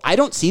 2004. I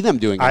don't see them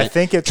doing it. I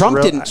think it's Trump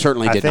did not.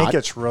 I think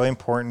it's really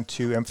important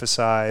to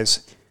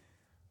emphasize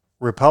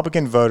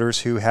Republican voters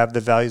who have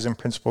the values and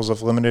principles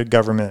of limited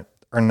government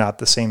are not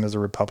the same as the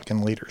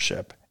Republican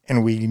leadership.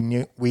 And we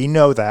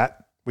know that.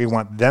 We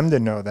want them to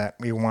know that.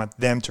 We want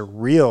them to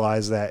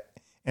realize that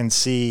and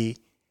see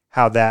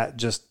how that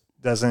just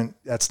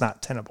that's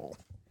not tenable.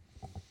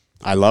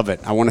 I love it.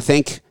 I want to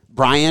thank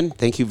Brian.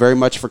 Thank you very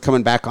much for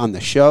coming back on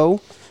the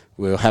show.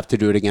 We'll have to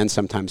do it again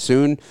sometime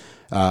soon.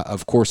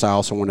 Of course, I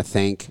also want to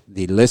thank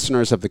the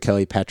listeners of the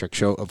Kelly Patrick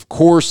Show. Of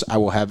course, I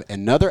will have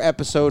another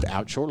episode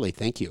out shortly.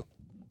 Thank you.